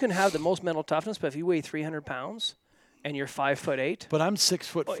mean, you can have the most mental toughness, but if you weigh 300 pounds – and you're 5'8". But I'm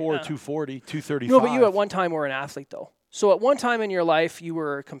 6'4", 240, 235. No, but you at one time were an athlete, though. So at one time in your life, you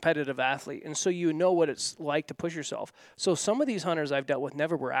were a competitive athlete, and so you know what it's like to push yourself. So some of these hunters I've dealt with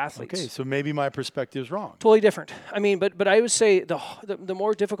never were athletes. Okay, so maybe my perspective is wrong. Totally different. I mean, but I would say the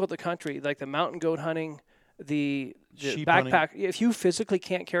more difficult the country, like the mountain goat hunting, the backpack. Hunting. If you physically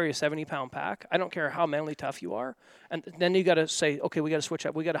can't carry a 70-pound pack, I don't care how mentally tough you are, and then you got to say, okay, we got to switch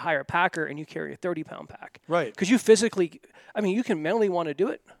up. We got to hire a packer, and you carry a 30-pound pack. Right. Because you physically, I mean, you can mentally want to do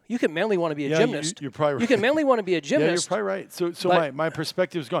it. You can mentally want to be a gymnast. You're probably right. You can mentally want to be a gymnast. Yeah, you're probably right. So my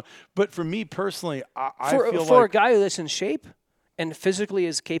perspective is gone. But for me personally, I feel for like a guy that's in shape and physically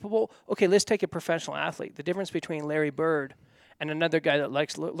is capable. Okay, let's take a professional athlete. The difference between Larry Bird and another guy that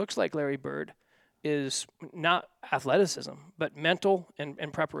looks like Larry Bird is not athleticism, but mental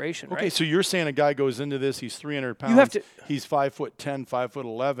and preparation. Okay, right? So you're saying a guy goes into this, he's 300 pounds, you have to, he's 5'10",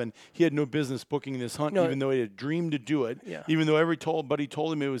 5'11". He had no business booking this hunt, even though he had dreamed to do it. Yeah. Even though everybody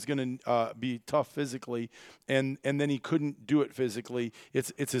told him it was going to be tough physically, and then he couldn't do it physically.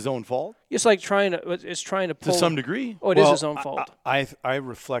 It's his own fault. It's like trying to pull to some degree. Oh, it is his own fault. I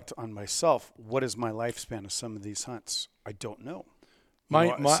reflect on myself. What is my lifespan of some of these hunts? I don't know.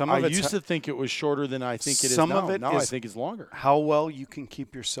 I used to think it was shorter than I think it is now. Some of it now I think it's longer. How well you can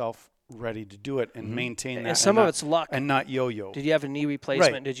keep yourself ready to do it and maintain that. And some of it's luck. And not yo-yo. Did you have a knee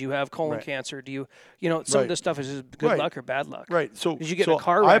replacement? Right. Did you have colon cancer? Do some of this stuff is just good luck or bad luck? Right. So did you get in a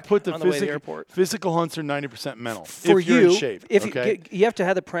car wreck on the way to the airport? Physical hunts are 90% mental. For if you're in shape. You have to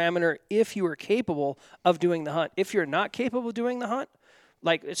have the parameter if you are capable of doing the hunt. If you're not capable of doing the hunt,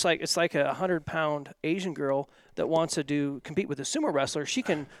 it's like a 100-pound Asian girl that wants to compete with a sumo wrestler. She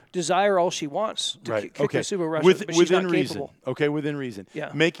can desire all she wants to kick a sumo wrestler, but she's not reason. capable. Okay, within reason.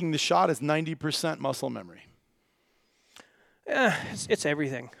 Yeah. Making the shot is 90% muscle memory. It's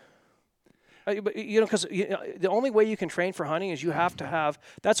everything. Because the only way you can train for hunting is you have to have.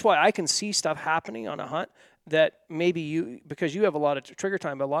 That's why I can see stuff happening on a hunt that maybe because you have a lot of trigger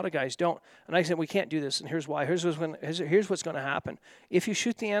time, but a lot of guys don't. And I said, we can't do this, and here's why. Here's what's going to happen. If you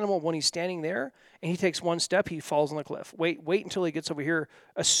shoot the animal when he's standing there and he takes one step, he falls on the cliff. Wait until he gets over here,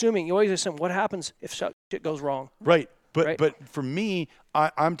 you always assume what happens if shit goes wrong. Right. But for me,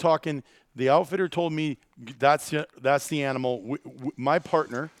 I'm talking, the outfitter told me that's the animal. My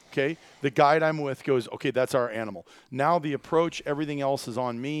partner, okay, the guide I'm with goes, okay, that's our animal. Now the approach, everything else is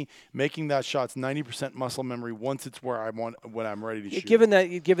on me. Making that shot's 90% muscle memory once it's where I want, when I'm ready to shoot. Given that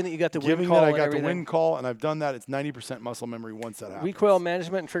you got the wind call, given that I got the wind call and I've done that, it's 90% muscle memory once that happens. Recoil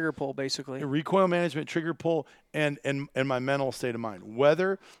management and trigger pull, basically. Recoil management, trigger pull, and my mental state of mind.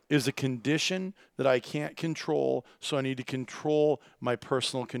 Weather is a condition that I can't control, so I need to control my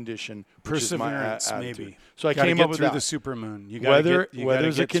personal condition, which is my attitude. Maybe. So I came up with through that. The supermoon.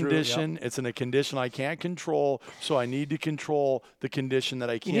 Weather's a condition. It's in a condition I can't control, so I need to control the condition that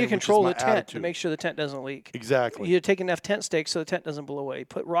I can. You need to control the tent attitude. to make sure the tent doesn't leak. Exactly. You take enough tent stakes so the tent doesn't blow away.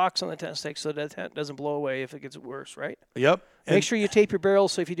 Put rocks on the tent stakes so the tent doesn't blow away if it gets worse, right? Yep. Make sure you tape your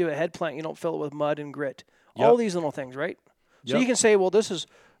barrels so if you do a head plant, you don't fill it with mud and grit. Yep. All these little things, right? So you can say, well, this is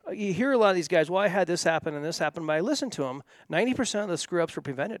You hear a lot of these guys, well, I had this happen and this happened, but I listened to them. 90% of the screw-ups were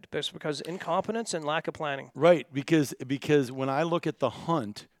prevented because incompetence and lack of planning. Right, because when I look at the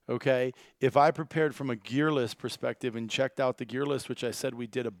hunt, okay, if I prepared from a gear list perspective and checked out the gear list, which I said we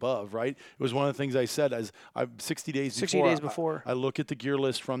did above, right? It was one of the things I said as 60 days 60 days before. I look at the gear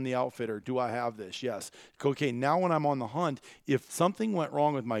list from the outfitter. Do I have this? Yes. Okay, now when I'm on the hunt, if something went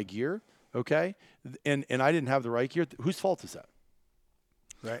wrong with my gear, okay, and I didn't have the right gear, whose fault is that?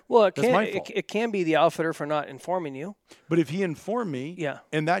 Right. Well, That's my fault. it can be the outfitter for not informing you. But if he informed me, Yeah.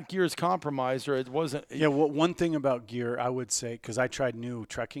 and that gear is compromised or it wasn't, Yeah, well, one thing about gear, I would say, because I tried new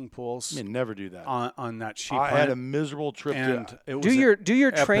trekking poles I mean, never do that. on that sheep I hunt, had a miserable trip and to it was Do your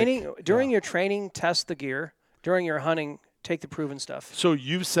epic. training during Yeah. your training. Test the gear during your hunting. Take the proven stuff. So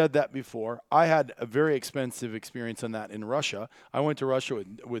you've said that before. I had a very expensive experience on that in Russia. I went to Russia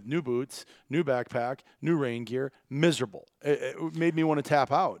with new boots, new backpack, new rain gear, miserable. It made me want to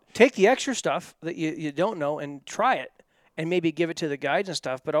tap out. Take the extra stuff that you don't know and try it, and maybe give it to the guides and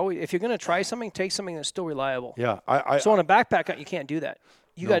stuff. But always, if you're going to try something, take something that's still reliable. Yeah. So on a backpack hunt, you can't do that.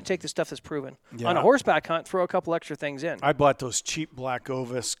 You got to take the stuff that's proven. Yeah. On a horseback hunt, throw a couple extra things in. I bought those cheap black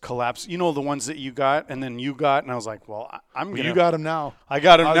Ovis collapse. You know the ones that you got, and then you got, and I was like, well, I'm gonna. You got them now. I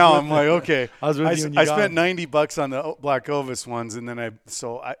got them I was now. with I'm you. like, okay. I was with you when you I got spent 'em. $90 on the black Ovis ones, and then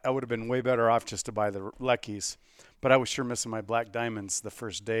I would have been way better off just to buy the Leckies. But I was sure missing my black diamonds the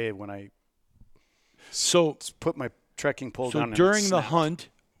first day when I So put my trekking pole down. and it during the snapped. hunt,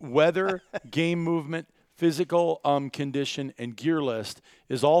 weather, game movement, physical condition, and gear list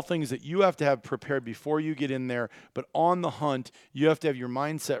is all things that you have to have prepared before you get in there. But on the hunt, you have to have your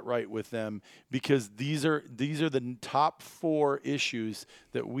mindset right with them, because these are the top 4 issues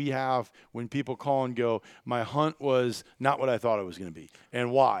that we have when people call and go, my hunt was not what I thought it was going to be.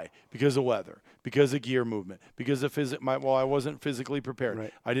 And why? Because of weather, because of gear movement, because of I wasn't physically prepared.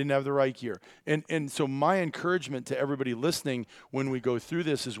 Right. I didn't have the right gear. And so my encouragement to everybody listening when we go through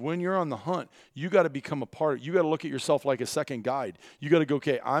this is, when you're on the hunt, you got to become a part. You got to look at yourself like a second guide. You got to go,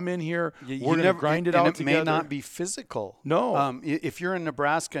 okay, I'm in here. We're going to grind it and out it together. may not be physical. No. If you're in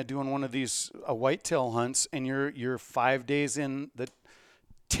Nebraska doing one of these whitetail hunts, and you're 5 days in the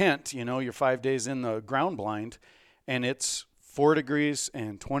tent, you're 5 days in the ground blind, and it's 4 degrees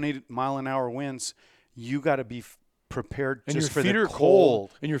and 20-mile-an-hour winds, you got to be prepared and just your for feet the are cold.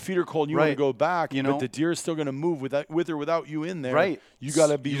 And your feet are cold. And you Right. want to go back, You but know? the deer is still going to move with or without you in there. Right. You got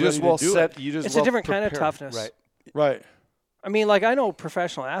to be you ready just well to do set. it. You just It's well a different kind of prepared. toughness. Right. Right. I mean, like, I know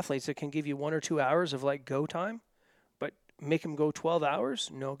professional athletes that can give you 1 or 2 hours of like go time, but make them go 12 hours,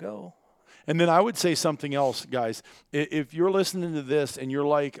 no go. And then I would say something else, guys. If you're listening to this and you're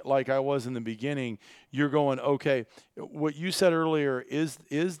like I was in the beginning, you're going, okay, what you said earlier, is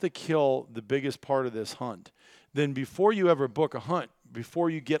the kill the biggest part of this hunt? Then before you ever book a hunt, before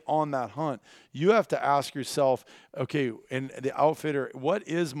you get on that hunt, you have to ask yourself, okay, and the outfitter,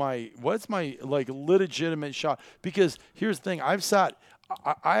 what's my like legitimate shot? Because here's the thing, I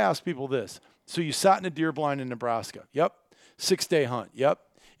ask people this. So you sat in a deer blind in Nebraska. Yep. 6-day hunt. Yep.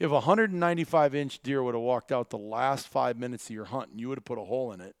 If a 195-inch deer would have walked out the last 5 minutes of your hunt and you would have put a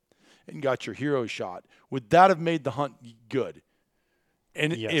hole in it and got your hero shot, would that have made the hunt good?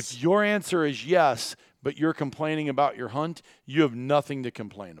 And Yes. if your answer is yes, but you're complaining about your hunt, you have nothing to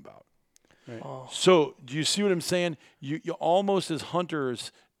complain about. Right. Oh. So do you see what I'm saying? You almost as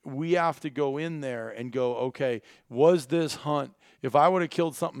hunters, we have to go in there and go, okay, was this hunt, if I would have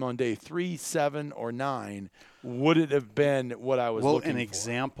killed something on day 3, 7, or 9, would it have been what I was looking for? Well, an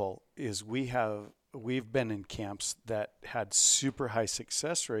example is we've been in camps that had super high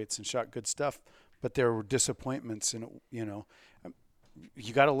success rates and shot good stuff, but there were disappointments, and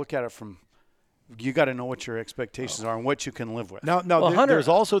you got to look at it from. You got to know what your expectations are and what you can live with. Now Well, Hunter- there's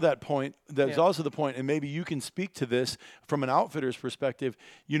also that point. There's Yeah. also the point, and maybe you can speak to this from an outfitter's perspective.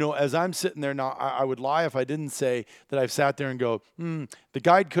 As I'm sitting there now, I would lie if I didn't say that I've sat there and go, the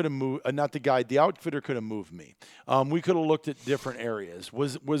guide could have moved, not the guide, the outfitter could have moved me. We could have looked at different areas.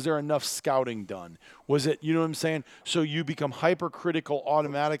 Was there enough scouting done? Was it, you know what I'm saying? So you become hypercritical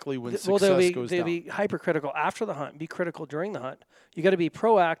automatically when success goes they'll down. be hypercritical after the hunt. Be critical during the hunt. You got to be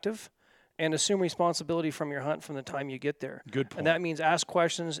proactive and assume responsibility from your hunt from the time you get there. Good point. And that means ask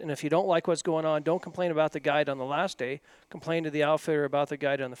questions. And if you don't like what's going on, don't complain about the guide on the last day. Complain to the outfitter about the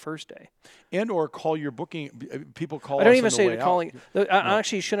guide on the first day. And or call your booking. People call I don't us even on the say way to out. calling. I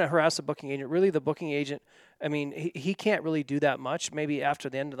actually shouldn't harass the booking agent. Really, the booking agent, I mean, he can't really do that much. Maybe after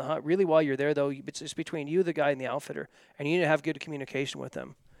the end of the hunt. Really, while you're there, though, it's between you, the guide, and the outfitter. And you need to have good communication with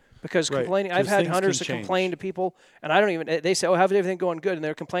them. Because Right, complaining, 'cause I've had things hunters can that change. complain to people, and I don't even, they say, oh, how's everything going good? And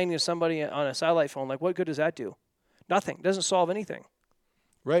they're complaining to somebody on a satellite phone. Like, what good does that do? Nothing. Doesn't solve anything.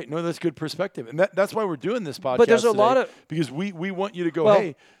 Right. No, that's good perspective. And that's why we're doing this podcast. But there's a today, lot of because we want you to go, well,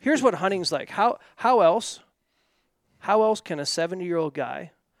 hey, here's what hunting's like. How else can a 70-year-old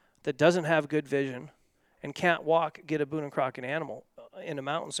guy that doesn't have good vision and can't walk get a Boone and Crockett animal in the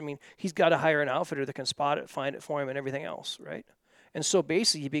mountains? I mean, he's got to hire an outfitter that can spot it, find it for him, and everything else, right? And so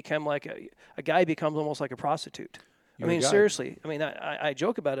basically, you become like a guy becomes almost like a prostitute. You're I mean, a guy. seriously. I mean, I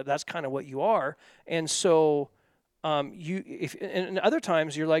joke about it. That's kind of what you are. And so, and other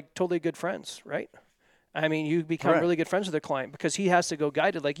times you're like totally good friends, right? I mean, you become Correct. really good friends with the client because he has to go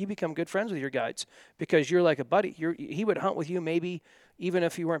guided. Like you become good friends with your guides because you're like a buddy. He would hunt with you maybe even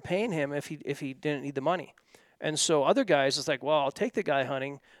if you weren't paying him if he didn't need the money. And so other guys, it's like, well, I'll take the guy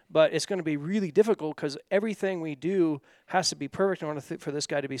hunting, but it's going to be really difficult because everything we do has to be perfect in order for this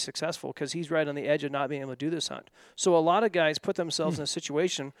guy to be successful because he's right on the edge of not being able to do this hunt. So a lot of guys put themselves in a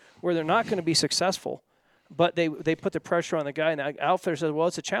situation where they're not going to be successful, but they put the pressure on the guy, and the outfitter says, well,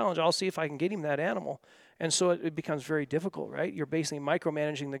 it's a challenge. I'll see if I can get him that animal. And so it becomes very difficult, right? You're basically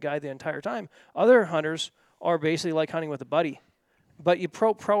micromanaging the guy the entire time. Other hunters are basically like hunting with a buddy. But you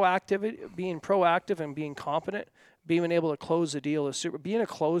being proactive and being competent, being able to close the deal is super. Being a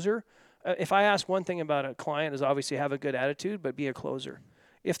closer, if I ask one thing about a client is obviously have a good attitude, but be a closer.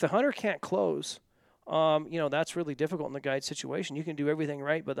 If the hunter can't close, that's really difficult in the guide situation. You can do everything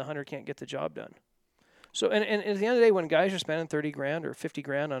right, but the hunter can't get the job done. So, and at the end of the day, when guys are spending $30,000 or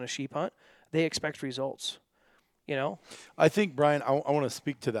 $50,000 on a sheep hunt, they expect results. I think, Brian, I want to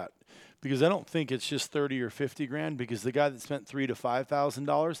speak to that because I don't think it's just 30 or 50 grand because the guy that spent $3,000 to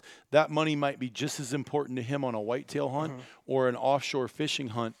 $5,000, that money might be just as important to him on a whitetail hunt or an offshore fishing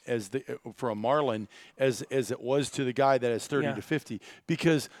hunt for a marlin as it was to the guy that has 30 to 50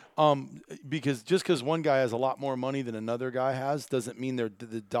 because just because one guy has a lot more money than another guy has doesn't mean the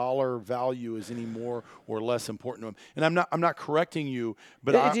dollar value is any more or less important to him. And I'm not correcting you,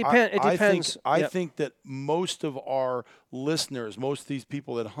 but it depends. I think that most of our listeners, most of these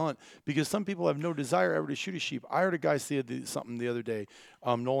people that hunt, because some people have no desire ever to shoot a sheep. I heard a guy say something the other day.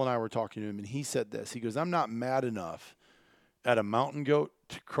 Noel and I were talking to him, and he said this. He goes, I'm not mad enough at a mountain goat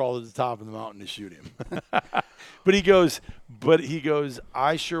to crawl to the top of the mountain to shoot him. But he goes,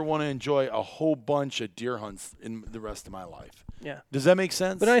 I sure want to enjoy a whole bunch of deer hunts in the rest of my life. Yeah. Does that make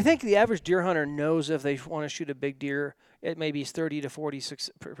sense? But I think the average deer hunter knows if they want to shoot a big deer, it may be 30 to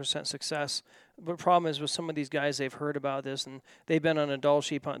 40% success. But the problem is with some of these guys, they've heard about this and they've been on a Dall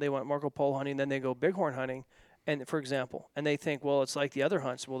sheep hunt. They went Marco Polo hunting, then they go bighorn hunting, and for example, and they think, well, it's like the other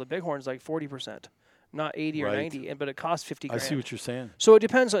hunts. Well, the bighorn's like 40%, not 80 or 90, but it costs $50,000. I see what you're saying. So it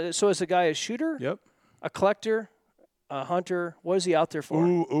depends. So is the guy a shooter? Yep. A collector? A hunter? What is he out there for?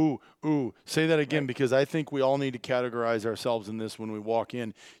 Ooh. Say that again because I think we all need to categorize ourselves in this when we walk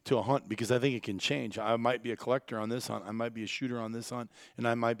in to a hunt because I think it can change. I might be a collector on this hunt. I might be a shooter on this hunt. And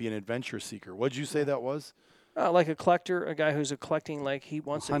I might be an adventure seeker. What did you say that was? Like a collector, a guy who's collecting, like he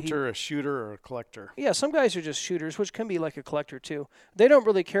wants a hunter, a shooter, or a collector. Yeah, some guys are just shooters, which can be like a collector too. They don't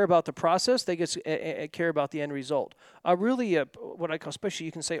really care about the process; they just care about the end result. Really, what I call, especially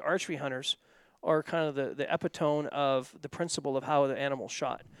you can say, archery hunters are kind of the epitome of the principle of how the animal's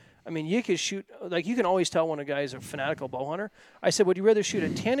shot. I mean, you can shoot, like you can always tell when a guy is a fanatical bow hunter. I said, would you rather shoot a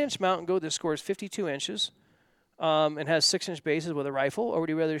 10-inch mountain goat that scores 52 inches and has 6-inch bases with a rifle, or would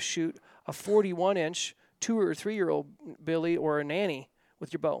you rather shoot a 41-inch 2 or 3-year-old Billy or a nanny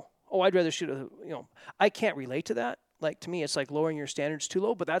with your bow? Oh, I'd rather shoot I can't relate to that. Like, to me, it's like lowering your standards too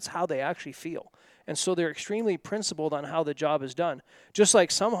low, but that's how they actually feel. And so they're extremely principled on how the job is done. Just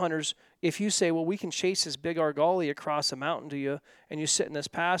like some hunters, if you say, well, we can chase this big argali across a mountain to you, and you sit in this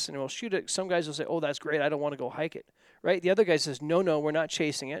pass and we'll shoot it, some guys will say, oh, that's great, I don't want to go hike it, right? The other guy says, no, we're not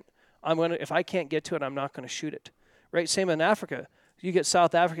chasing it. If I can't get to it, I'm not going to shoot it, right? Same in Africa. You get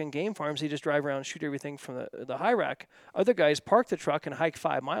South African game farms, they just drive around and shoot everything from the high rack. Other guys park the truck and hike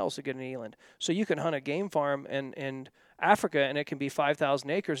 5 miles to get an eland. So you can hunt a game farm in Africa, and it can be 5,000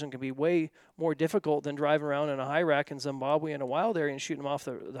 acres and can be way more difficult than driving around in a high rack in Zimbabwe in a wild area and shooting them off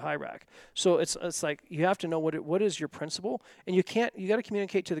the high rack. So it's like you have to know what is your principle, and you got to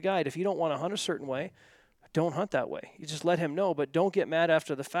communicate to the guide. If you don't want to hunt a certain way, don't hunt that way. You just let him know, but don't get mad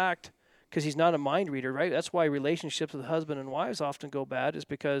after the fact, because he's not a mind reader, right? That's why relationships with husband and wives often go bad, is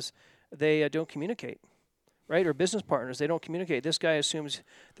because they don't communicate, right? Or business partners, they don't communicate. This guy assumes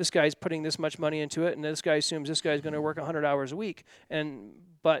this guy's putting this much money into it, and this guy assumes this guy's going to work 100 hours a week.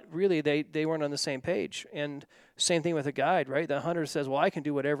 But really, they weren't on the same page. And same thing with a guide, right? The hunter says, well, I can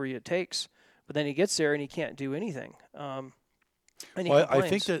do whatever it takes. But then he gets there and he can't do anything. And he Well,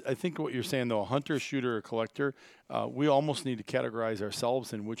 complains. I think what you're saying though, a hunter, shooter, or collector, we almost need to categorize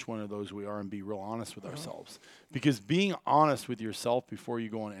ourselves in which one of those we are and be real honest with ourselves. Because being honest with yourself before you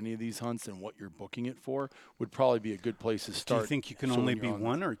go on any of these hunts and what you're booking it for would probably be a good place to Do start. you think you can so only when be you're on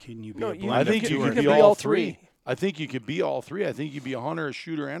one, or can you be No, a you- blend I of think two you or could can be three? be all all three. three. I think you could be all three. I think you'd be a hunter, a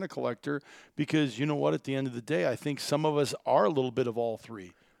shooter, and a collector because you know what? At the end of the day, I think some of us are a little bit of all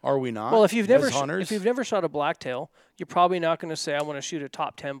three. Are we not? Well, if you've as never hunters? if you've never shot a blacktail, you're probably not going to say I want to shoot a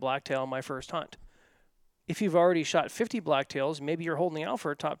top 10 blacktail on my first hunt. If you've already shot 50 blacktails, maybe you're holding out for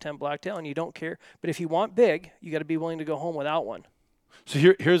a top 10 blacktail and you don't care. But if you want big, you got to be willing to go home without one. So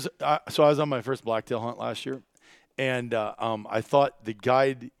here's so I was on my first blacktail hunt last year, and I thought the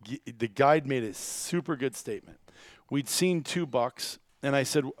guide made a super good statement. We'd seen 2 bucks, and I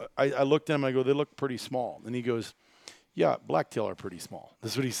said I looked at him. I go, they look pretty small, and he goes, yeah, blacktail are pretty small.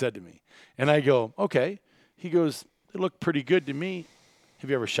 That's what he said to me, and I go, okay. He goes, they look pretty good to me. Have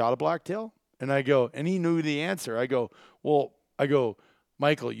you ever shot a blacktail? And I go, and he knew the answer. I go,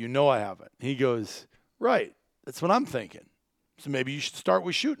 Michael, you know I haven't. He goes, right. That's what I'm thinking. So maybe you should start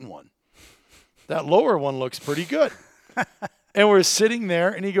with shooting one. That lower one looks pretty good. And we're sitting there,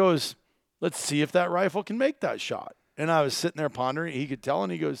 and he goes, let's see if that rifle can make that shot. And I was sitting there pondering. He could tell,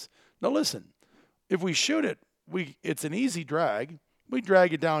 and he goes, no, listen, if we shoot it, it's an easy drag. We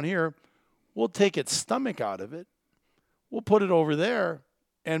drag it down here. We'll take its stomach out of it. We'll put it over there.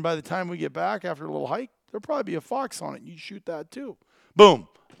 And by the time we get back after a little hike, there'll probably be a fox on it. You shoot that too. Boom.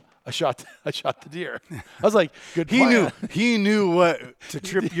 I shot the deer. I was like, good plan. He knew what to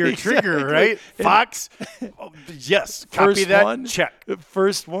trip your trigger, Exactly. right? Fox. Oh, yes. Copy First that. one, Check.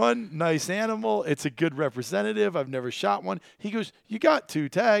 First one, nice animal. It's a good representative. I've never shot one. He goes, you got 2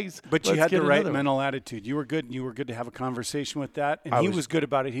 tags. But you Let's had get the right another one." mental attitude. You were good. You were good to have a conversation with that, and I he was- was good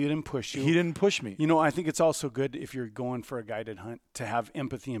about it. He didn't push you. He didn't push me. You know, I think it's also good if you're going for a guided hunt to have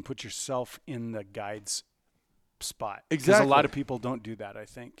empathy and put yourself in the guide's spot. Because a Exactly. lot of people don't do that, I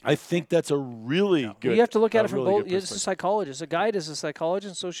think. I think that's a really good. You have to look at a it from really both. good It's a perspective. psychologist. A guide is a psychologist,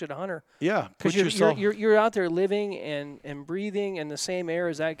 and so should a hunter. Yeah, Because put yourself. you're out there living and breathing in the same air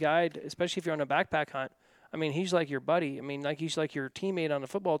as that guide, especially if you're on a backpack hunt. I mean, he's like your buddy. I mean, like he's like your teammate on the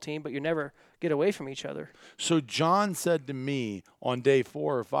football team, but you never get away from each other. So John said to me on day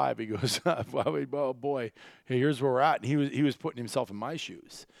 4 or 5, he goes, "Oh boy, here's where we're at." And he was putting himself in my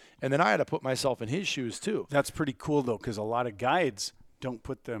shoes, and then I had to put myself in his shoes too. That's pretty cool, though, because a lot of guides don't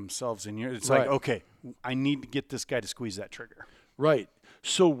put themselves in your. It's Right. like, okay, I need to get this guy to squeeze that trigger. Right.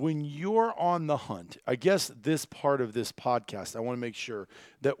 So when you're on the hunt, I guess this part of this podcast, I want to make sure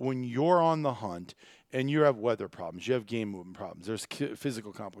that when you're on the hunt and you have weather problems, you have game movement problems, there's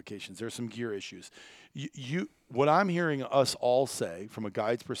physical complications, there's some gear issues. What I'm hearing us all say from a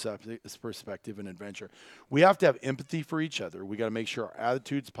guide's perspective and adventure, we have to have empathy for each other. We got to make sure our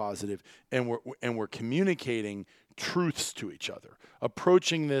attitude's positive, and we're communicating truths to each other,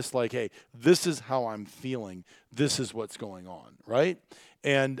 approaching this like, hey, this is how I'm feeling, this is what's going on, right?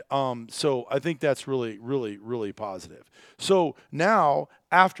 And so I think that's really, really, really positive. So now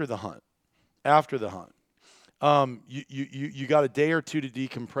after the hunt, you got a day or two to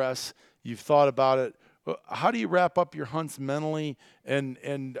decompress. You've thought about it. How do you wrap up your hunts mentally and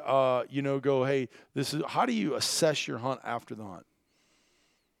go, hey, this is, how do you assess your hunt after the hunt?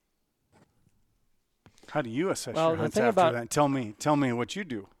 How do you assess Well, your the hunts thing after about- that? Tell me what you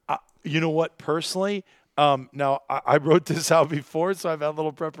do. You know what, personally, now I wrote this out before, so I've had a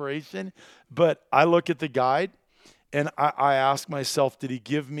little preparation, but I look at the guide and I ask myself, did he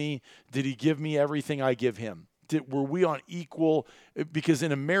give me everything I give him? Were we on equal? Because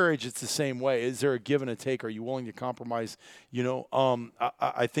in a marriage, it's the same way. Is there a give and a take? Are you willing to compromise?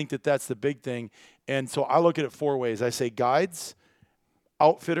 I think that's the big thing. And so I look at it 4 ways. I say guides,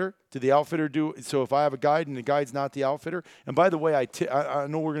 outfitter. Did the outfitter do? So if I have a guide and the guide's not the outfitter, and by the way, I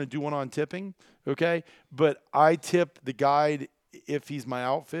know we're going to do one on tipping, okay? But I tip the guide if he's my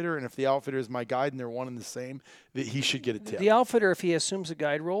outfitter, and if the outfitter is my guide and they're one and the same, that he should get a tip. The outfitter, if he assumes a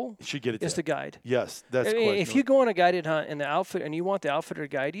guide role, He should get a tip. is the guide. Yes, that's I mean, correct. if you go on a guided hunt and the outfit and you want the outfitter to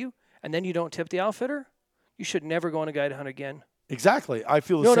guide you, and then you don't tip the outfitter, you should never go on a guided hunt again. Exactly. I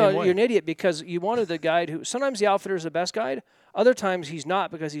feel the same way. You're an idiot because you wanted the guide who sometimes the outfitter is the best guide. Other times he's not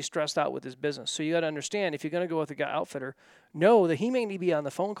because he's stressed out with his business. So you got to understand if you're going to go with a guy outfitter, know that he may need to be on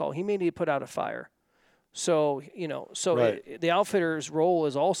the phone call. He may need to put out a fire. So, Right. the outfitter's role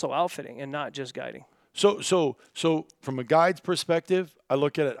is also outfitting and not just guiding. So from a guide's perspective, I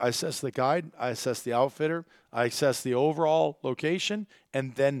look at it. I assess the guide, I assess the outfitter, I assess the overall location,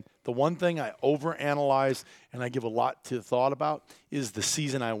 and then The one thing I overanalyze and I give a lot to thought about is the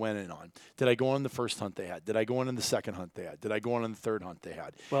season I went in on. Did I go on the first hunt they had? Did I go on the second hunt they had? Did I go on the third hunt they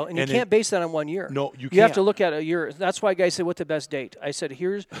had? Well, and you can't base that on 1 year. No, you can't. You have to look at a year. That's why guys say, what's the best date? I said,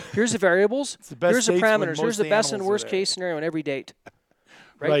 here's the variables, here's the parameters, here's the best and worst case scenario in every date.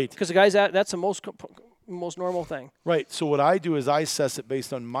 Right? Because the guys, that's the most normal thing. Right. So what I do is I assess it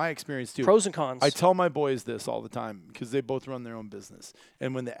based on my experience too. Pros and cons. I tell my boys this all the time because they both run their own business.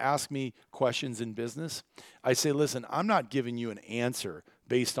 And when they ask me questions in business, I say, listen, I'm not giving you an answer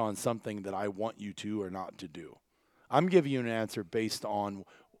based on something that I want you to or not to do. I'm giving you an answer based on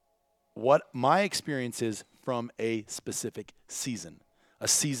what my experience is from a specific season. A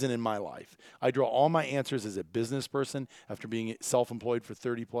season in my life. I draw all my answers as a business person after being self-employed for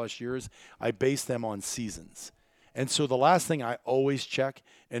 30 plus years. I base them on seasons. And so the last thing I always check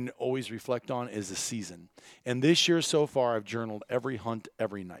and always reflect on is the season. And this year so far, I've journaled every hunt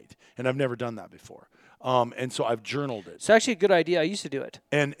every night. And I've never done that before. And so I've journaled it. It's actually a good idea. I used to do it.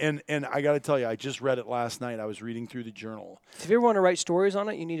 And I got to tell you, I just read it last night. I was reading through the journal. If you ever want to write stories on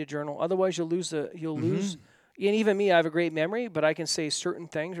it, you need a journal. Otherwise, you'll lose. And even me, I have a great memory, but I can say certain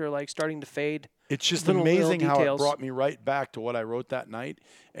things are like starting to fade. It's just amazing how it brought me right back to what I wrote that night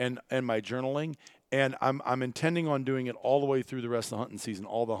and my journaling. And I'm intending on doing it all the way through the rest of the hunting season,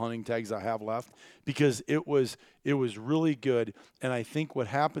 all the hunting tags I have left, because it was really good. And I think what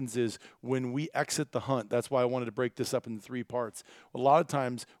happens is when we exit the hunt, that's why I wanted to break this up into 3 parts. A lot of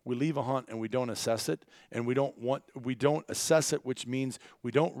times we leave a hunt and we don't assess it, and we don't assess it, which means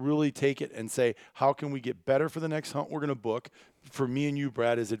we don't really take it and say, how can we get better for the next hunt we're going to book? For me and you,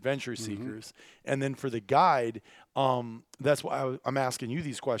 Brad, as adventure seekers. And then for the guide, that's why I'm asking you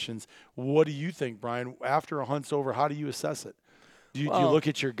these questions. What do you think, Brian? After a hunt's over, how do you assess it? Do you look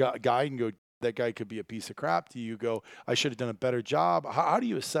at your guide and go, that guy could be a piece of crap? Do you go, I should have done a better job? How do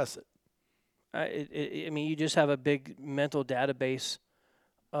you assess it? I mean, you just have a big mental database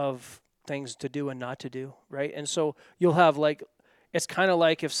of things to do and not to do, right? And so you'll have it's kind of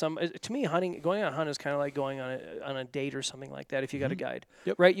like if to me, going on a hunt is kind of like going on a date or something like that if you got a guide,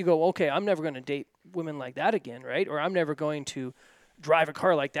 right? You go, okay, I'm never going to date women like that again, right? Or I'm never going to drive a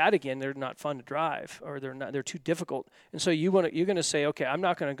car like that again. They're not fun to drive, or they're too difficult. And so you're going to say, okay, I'm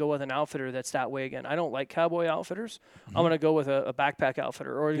not going to go with an outfitter that's that way again. I don't like cowboy outfitters. I'm going to go with a backpack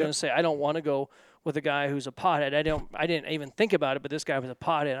outfitter. Or you're going to say, I don't want to go with a guy who's a pothead. I didn't even think about it, but this guy was a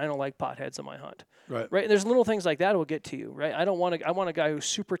pothead. I don't like potheads on my hunt. Right. There's little things like that will get to you, right? I want a guy who's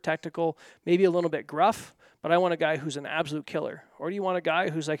super technical, maybe a little bit gruff, but I want a guy who's an absolute killer. Or do you want a guy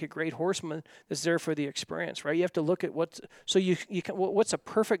who's like a great horseman that's there for the experience, right? You have to look at what's a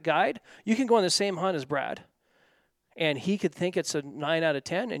perfect guide. You can go on the same hunt as Brad, and he could think it's a 9 out of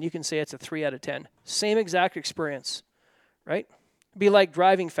 10, and you can say it's a 3 out of 10. Same exact experience, right? Be like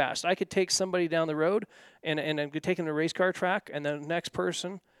driving fast. I could take somebody down the road and take them to a race car track, and the next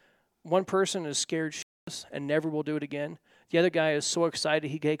person, one person is scared shitless and never will do it again. The other guy is so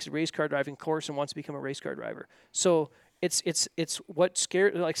excited he takes a race car driving course and wants to become a race car driver. So it's what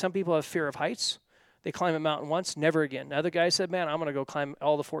scared. Like some people have fear of heights. They climb a mountain once, never again. The other guy said, "Man, I'm going to go climb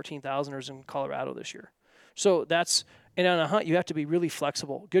all the 14,000ers in Colorado this year." So and on a hunt you have to be really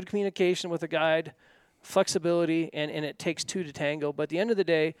flexible. Good communication with a guide, flexibility, and it takes 2 to tango. But at the end of the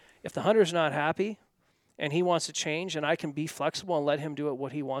day, if the hunter's not happy and he wants to change, and I can be flexible and let him do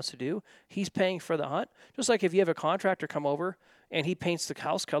what he wants to do, he's paying for the hunt. Just like if you have a contractor come over and he paints the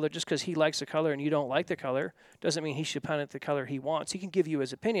house color just because he likes the color and you don't like the color, doesn't mean he should paint it the color he wants. He can give you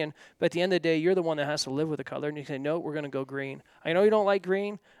his opinion, but at the end of the day, you're the one that has to live with the color, and you say, no, we're going to go green. I know you don't like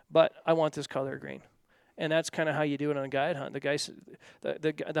green, but I want this color green. And that's kind of how you do it on a guide hunt.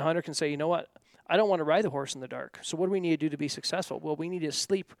 The hunter can say, you know what? I don't want to ride the horse in the dark. So what do we need to do to be successful? Well, we need to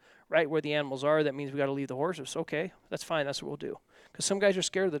sleep right where the animals are. That means we got to leave the horses. Okay, that's fine. That's what we'll do. Because some guys are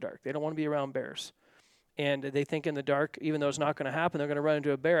scared of the dark. They don't want to be around bears. And they think in the dark, even though it's not going to happen, they're going to run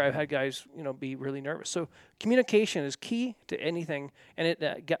into a bear. I've had guys, be really nervous. So communication is key to anything. And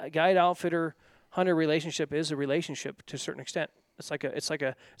guide outfitter hunter relationship is a relationship to a certain extent. It's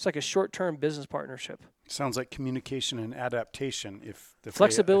like a short-term business partnership. Sounds like communication and adaptation. If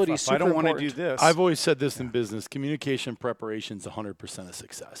flexibility is super important. If I don't want to do this. I've always said this in business: communication preparation is 100% of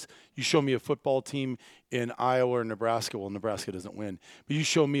success. You show me a football team in Iowa or Nebraska. Well, Nebraska doesn't win, but you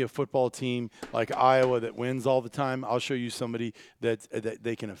show me a football team like Iowa that wins all the time. I'll show you somebody that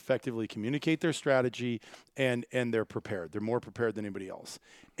they can effectively communicate their strategy and they're prepared. They're more prepared than anybody else,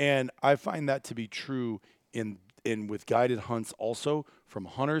 and I find that to be true in with guided hunts also, from a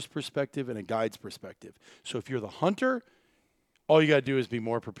hunter's perspective and a guide's perspective. So if you're the hunter, All you got to do is be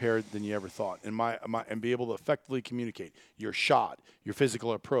more prepared than you ever thought, and be able to effectively communicate your shot, your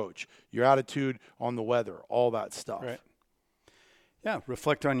physical approach, your attitude on the weather, all that stuff. Right. Yeah,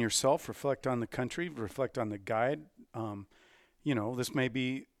 reflect on yourself, reflect on the country, reflect on the guide. This may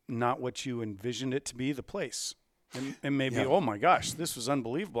be not what you envisioned it to be, the place. And maybe, oh my gosh, this was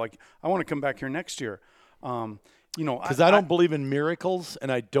unbelievable. Like, I want to come back here next year. Because I don't believe in miracles,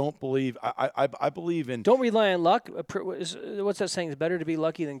 and I don't believe I believe in. Don't rely on luck. What's that saying? It's better to be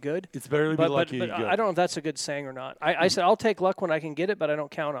lucky than good. It's better to be lucky than good. I don't know if that's a good saying or not. I said I'll take luck when I can get it, but I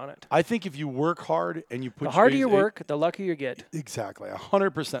don't count on it. I think if you work hard and you put the harder you work, the luckier you get. Exactly,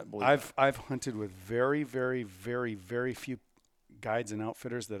 100% believe. I've hunted with very, very, very, very few guides and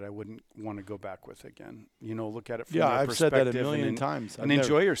outfitters that I wouldn't want to go back with again. Look at it from their I've said perspective. that a million times. And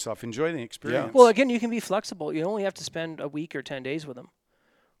enjoy yourself. Enjoy the experience. Well, again, you can be flexible. You only have to spend a week or 10 days with them.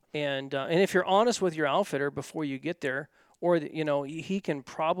 And if you're honest with your outfitter before you get there, or he can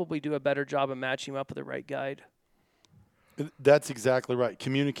probably do a better job of matching you up with the right guide. That's exactly right.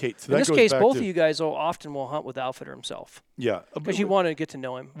 Communicate. So in this case, both of you guys often will hunt with the outfitter himself. Yeah, because you want to get to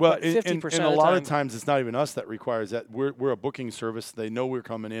know him. Well, but 50% and a lot of times it's not even us that requires that. We're a booking service. They know we're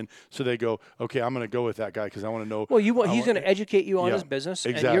coming in, so they go, okay, I'm going to go with that guy because I want to know. Well, he's going to educate you on his business,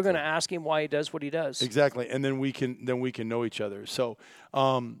 exactly. And you're going to ask him why he does what he does. Exactly, and then we can know each other. So,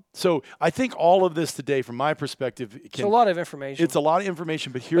 so I think all of this today, from my perspective, it's a lot of information. It's a lot of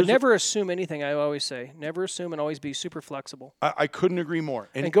information, but here's never assume anything. I always say, never assume, and always be super flexible. I couldn't agree more.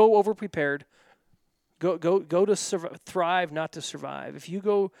 And go over prepared. Go to thrive, not to survive. If you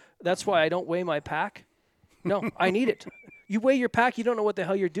go, that's why I don't weigh my pack. No, I need it. You weigh your pack, you don't know what the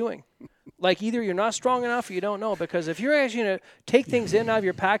hell you're doing. Like either you're not strong enough or you don't know. Because if you're actually going to take things in out of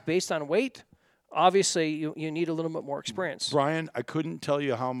your pack based on weight, obviously you need a little bit more experience. Brian, I couldn't tell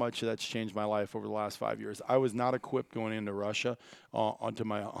you how much that's changed my life over the last 5 years. I was not equipped going into Russia onto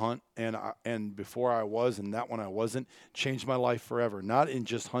my hunt, and before I was, and that one I wasn't, changed my life forever. Not in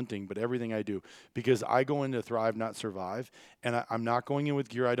just hunting, but everything I do. Because I go into thrive, not survive, and I'm not going in with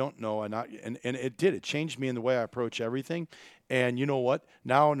gear I don't know. And it did. It changed me in the way I approach everything. And you know what?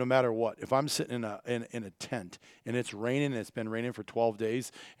 Now, no matter what, if I'm sitting in a tent and it's raining, and it's been raining for 12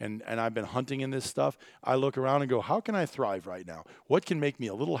 days, and I've been hunting in this stuff, I look around and go, how can I thrive right now? What can make me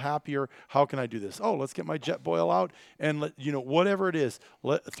a little happier? How can I do this? Oh, let's get my Jetboil out and whatever it is,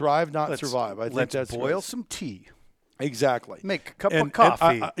 thrive, not survive. I think that's boil some tea. Exactly. Make a cup of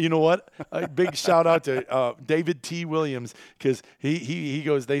coffee. You know what? A big shout out to David T. Williams, because he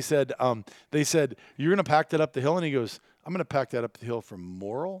goes. They said you're going to pack that up the hill, and he goes, I'm going to pack that up the hill for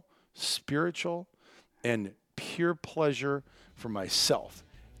moral, spiritual, and pure pleasure for myself.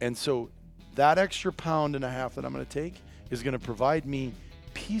 And so that extra 1.5 pounds that I'm going to take is going to provide me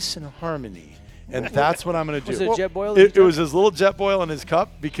peace and harmony. And that's what I'm going to do. Was it Jetboil? It was his little Jetboil in his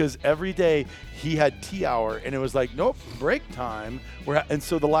cup, because every day he had tea hour, and it was like, nope, break time. And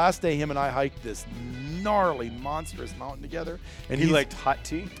so the last day, him and I hiked this gnarly, monstrous mountain together. And he liked hot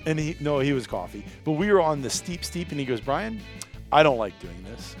tea? And he was coffee. But we were on the steep, and he goes, Brian, I don't like doing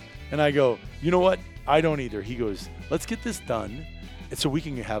this. And I go, you know what? I don't either. He goes, let's get this done, and so we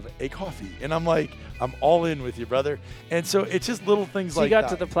can have a coffee. And I'm like, I'm all in with you, brother. And so it's just little things like that. So you got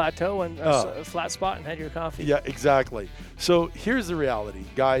to the plateau and a flat spot and had your coffee. Yeah, exactly. So here's the reality,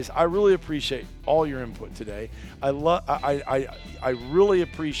 guys. I really appreciate all your input today. I really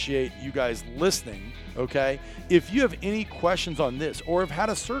appreciate you guys listening. Okay, if you have any questions on this, or have had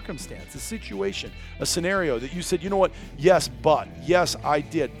a circumstance, a situation, a scenario that you said, you know what, yes, I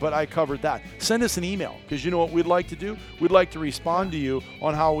did, but I covered that, send us an email, because you know what we'd like to do? We'd like to respond to you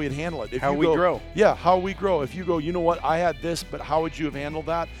on how we'd handle it. How we grow. Yeah, how we grow. If you go, you know what, I had this, but how would you have handled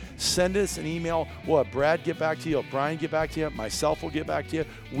that? Send us an email. We'll have Brad get back to you, Brian get back to you, myself will get back to you.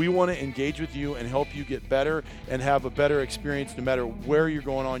 We want to engage with you and help you get better and have a better experience no matter where you're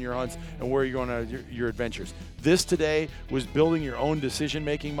going on your hunts and where you're going on your adventures. This today was building your own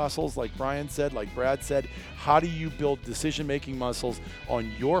decision-making muscles, like Brian said, like Brad said. How do you build decision-making muscles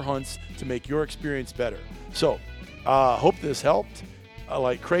on your hunts to make your experience better? So, hope this helped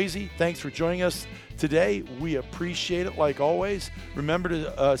like crazy. Thanks for joining us today. We appreciate it like always. Remember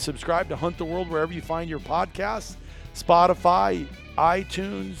to subscribe to Hunt the World wherever you find your podcasts, Spotify,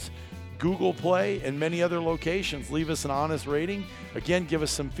 iTunes, Google Play, and many other locations. Leave us an honest rating. Again, give us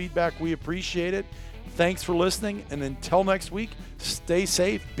some feedback. We appreciate it. Thanks for listening. And until next week, stay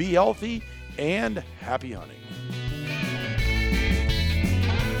safe, be healthy, and happy hunting.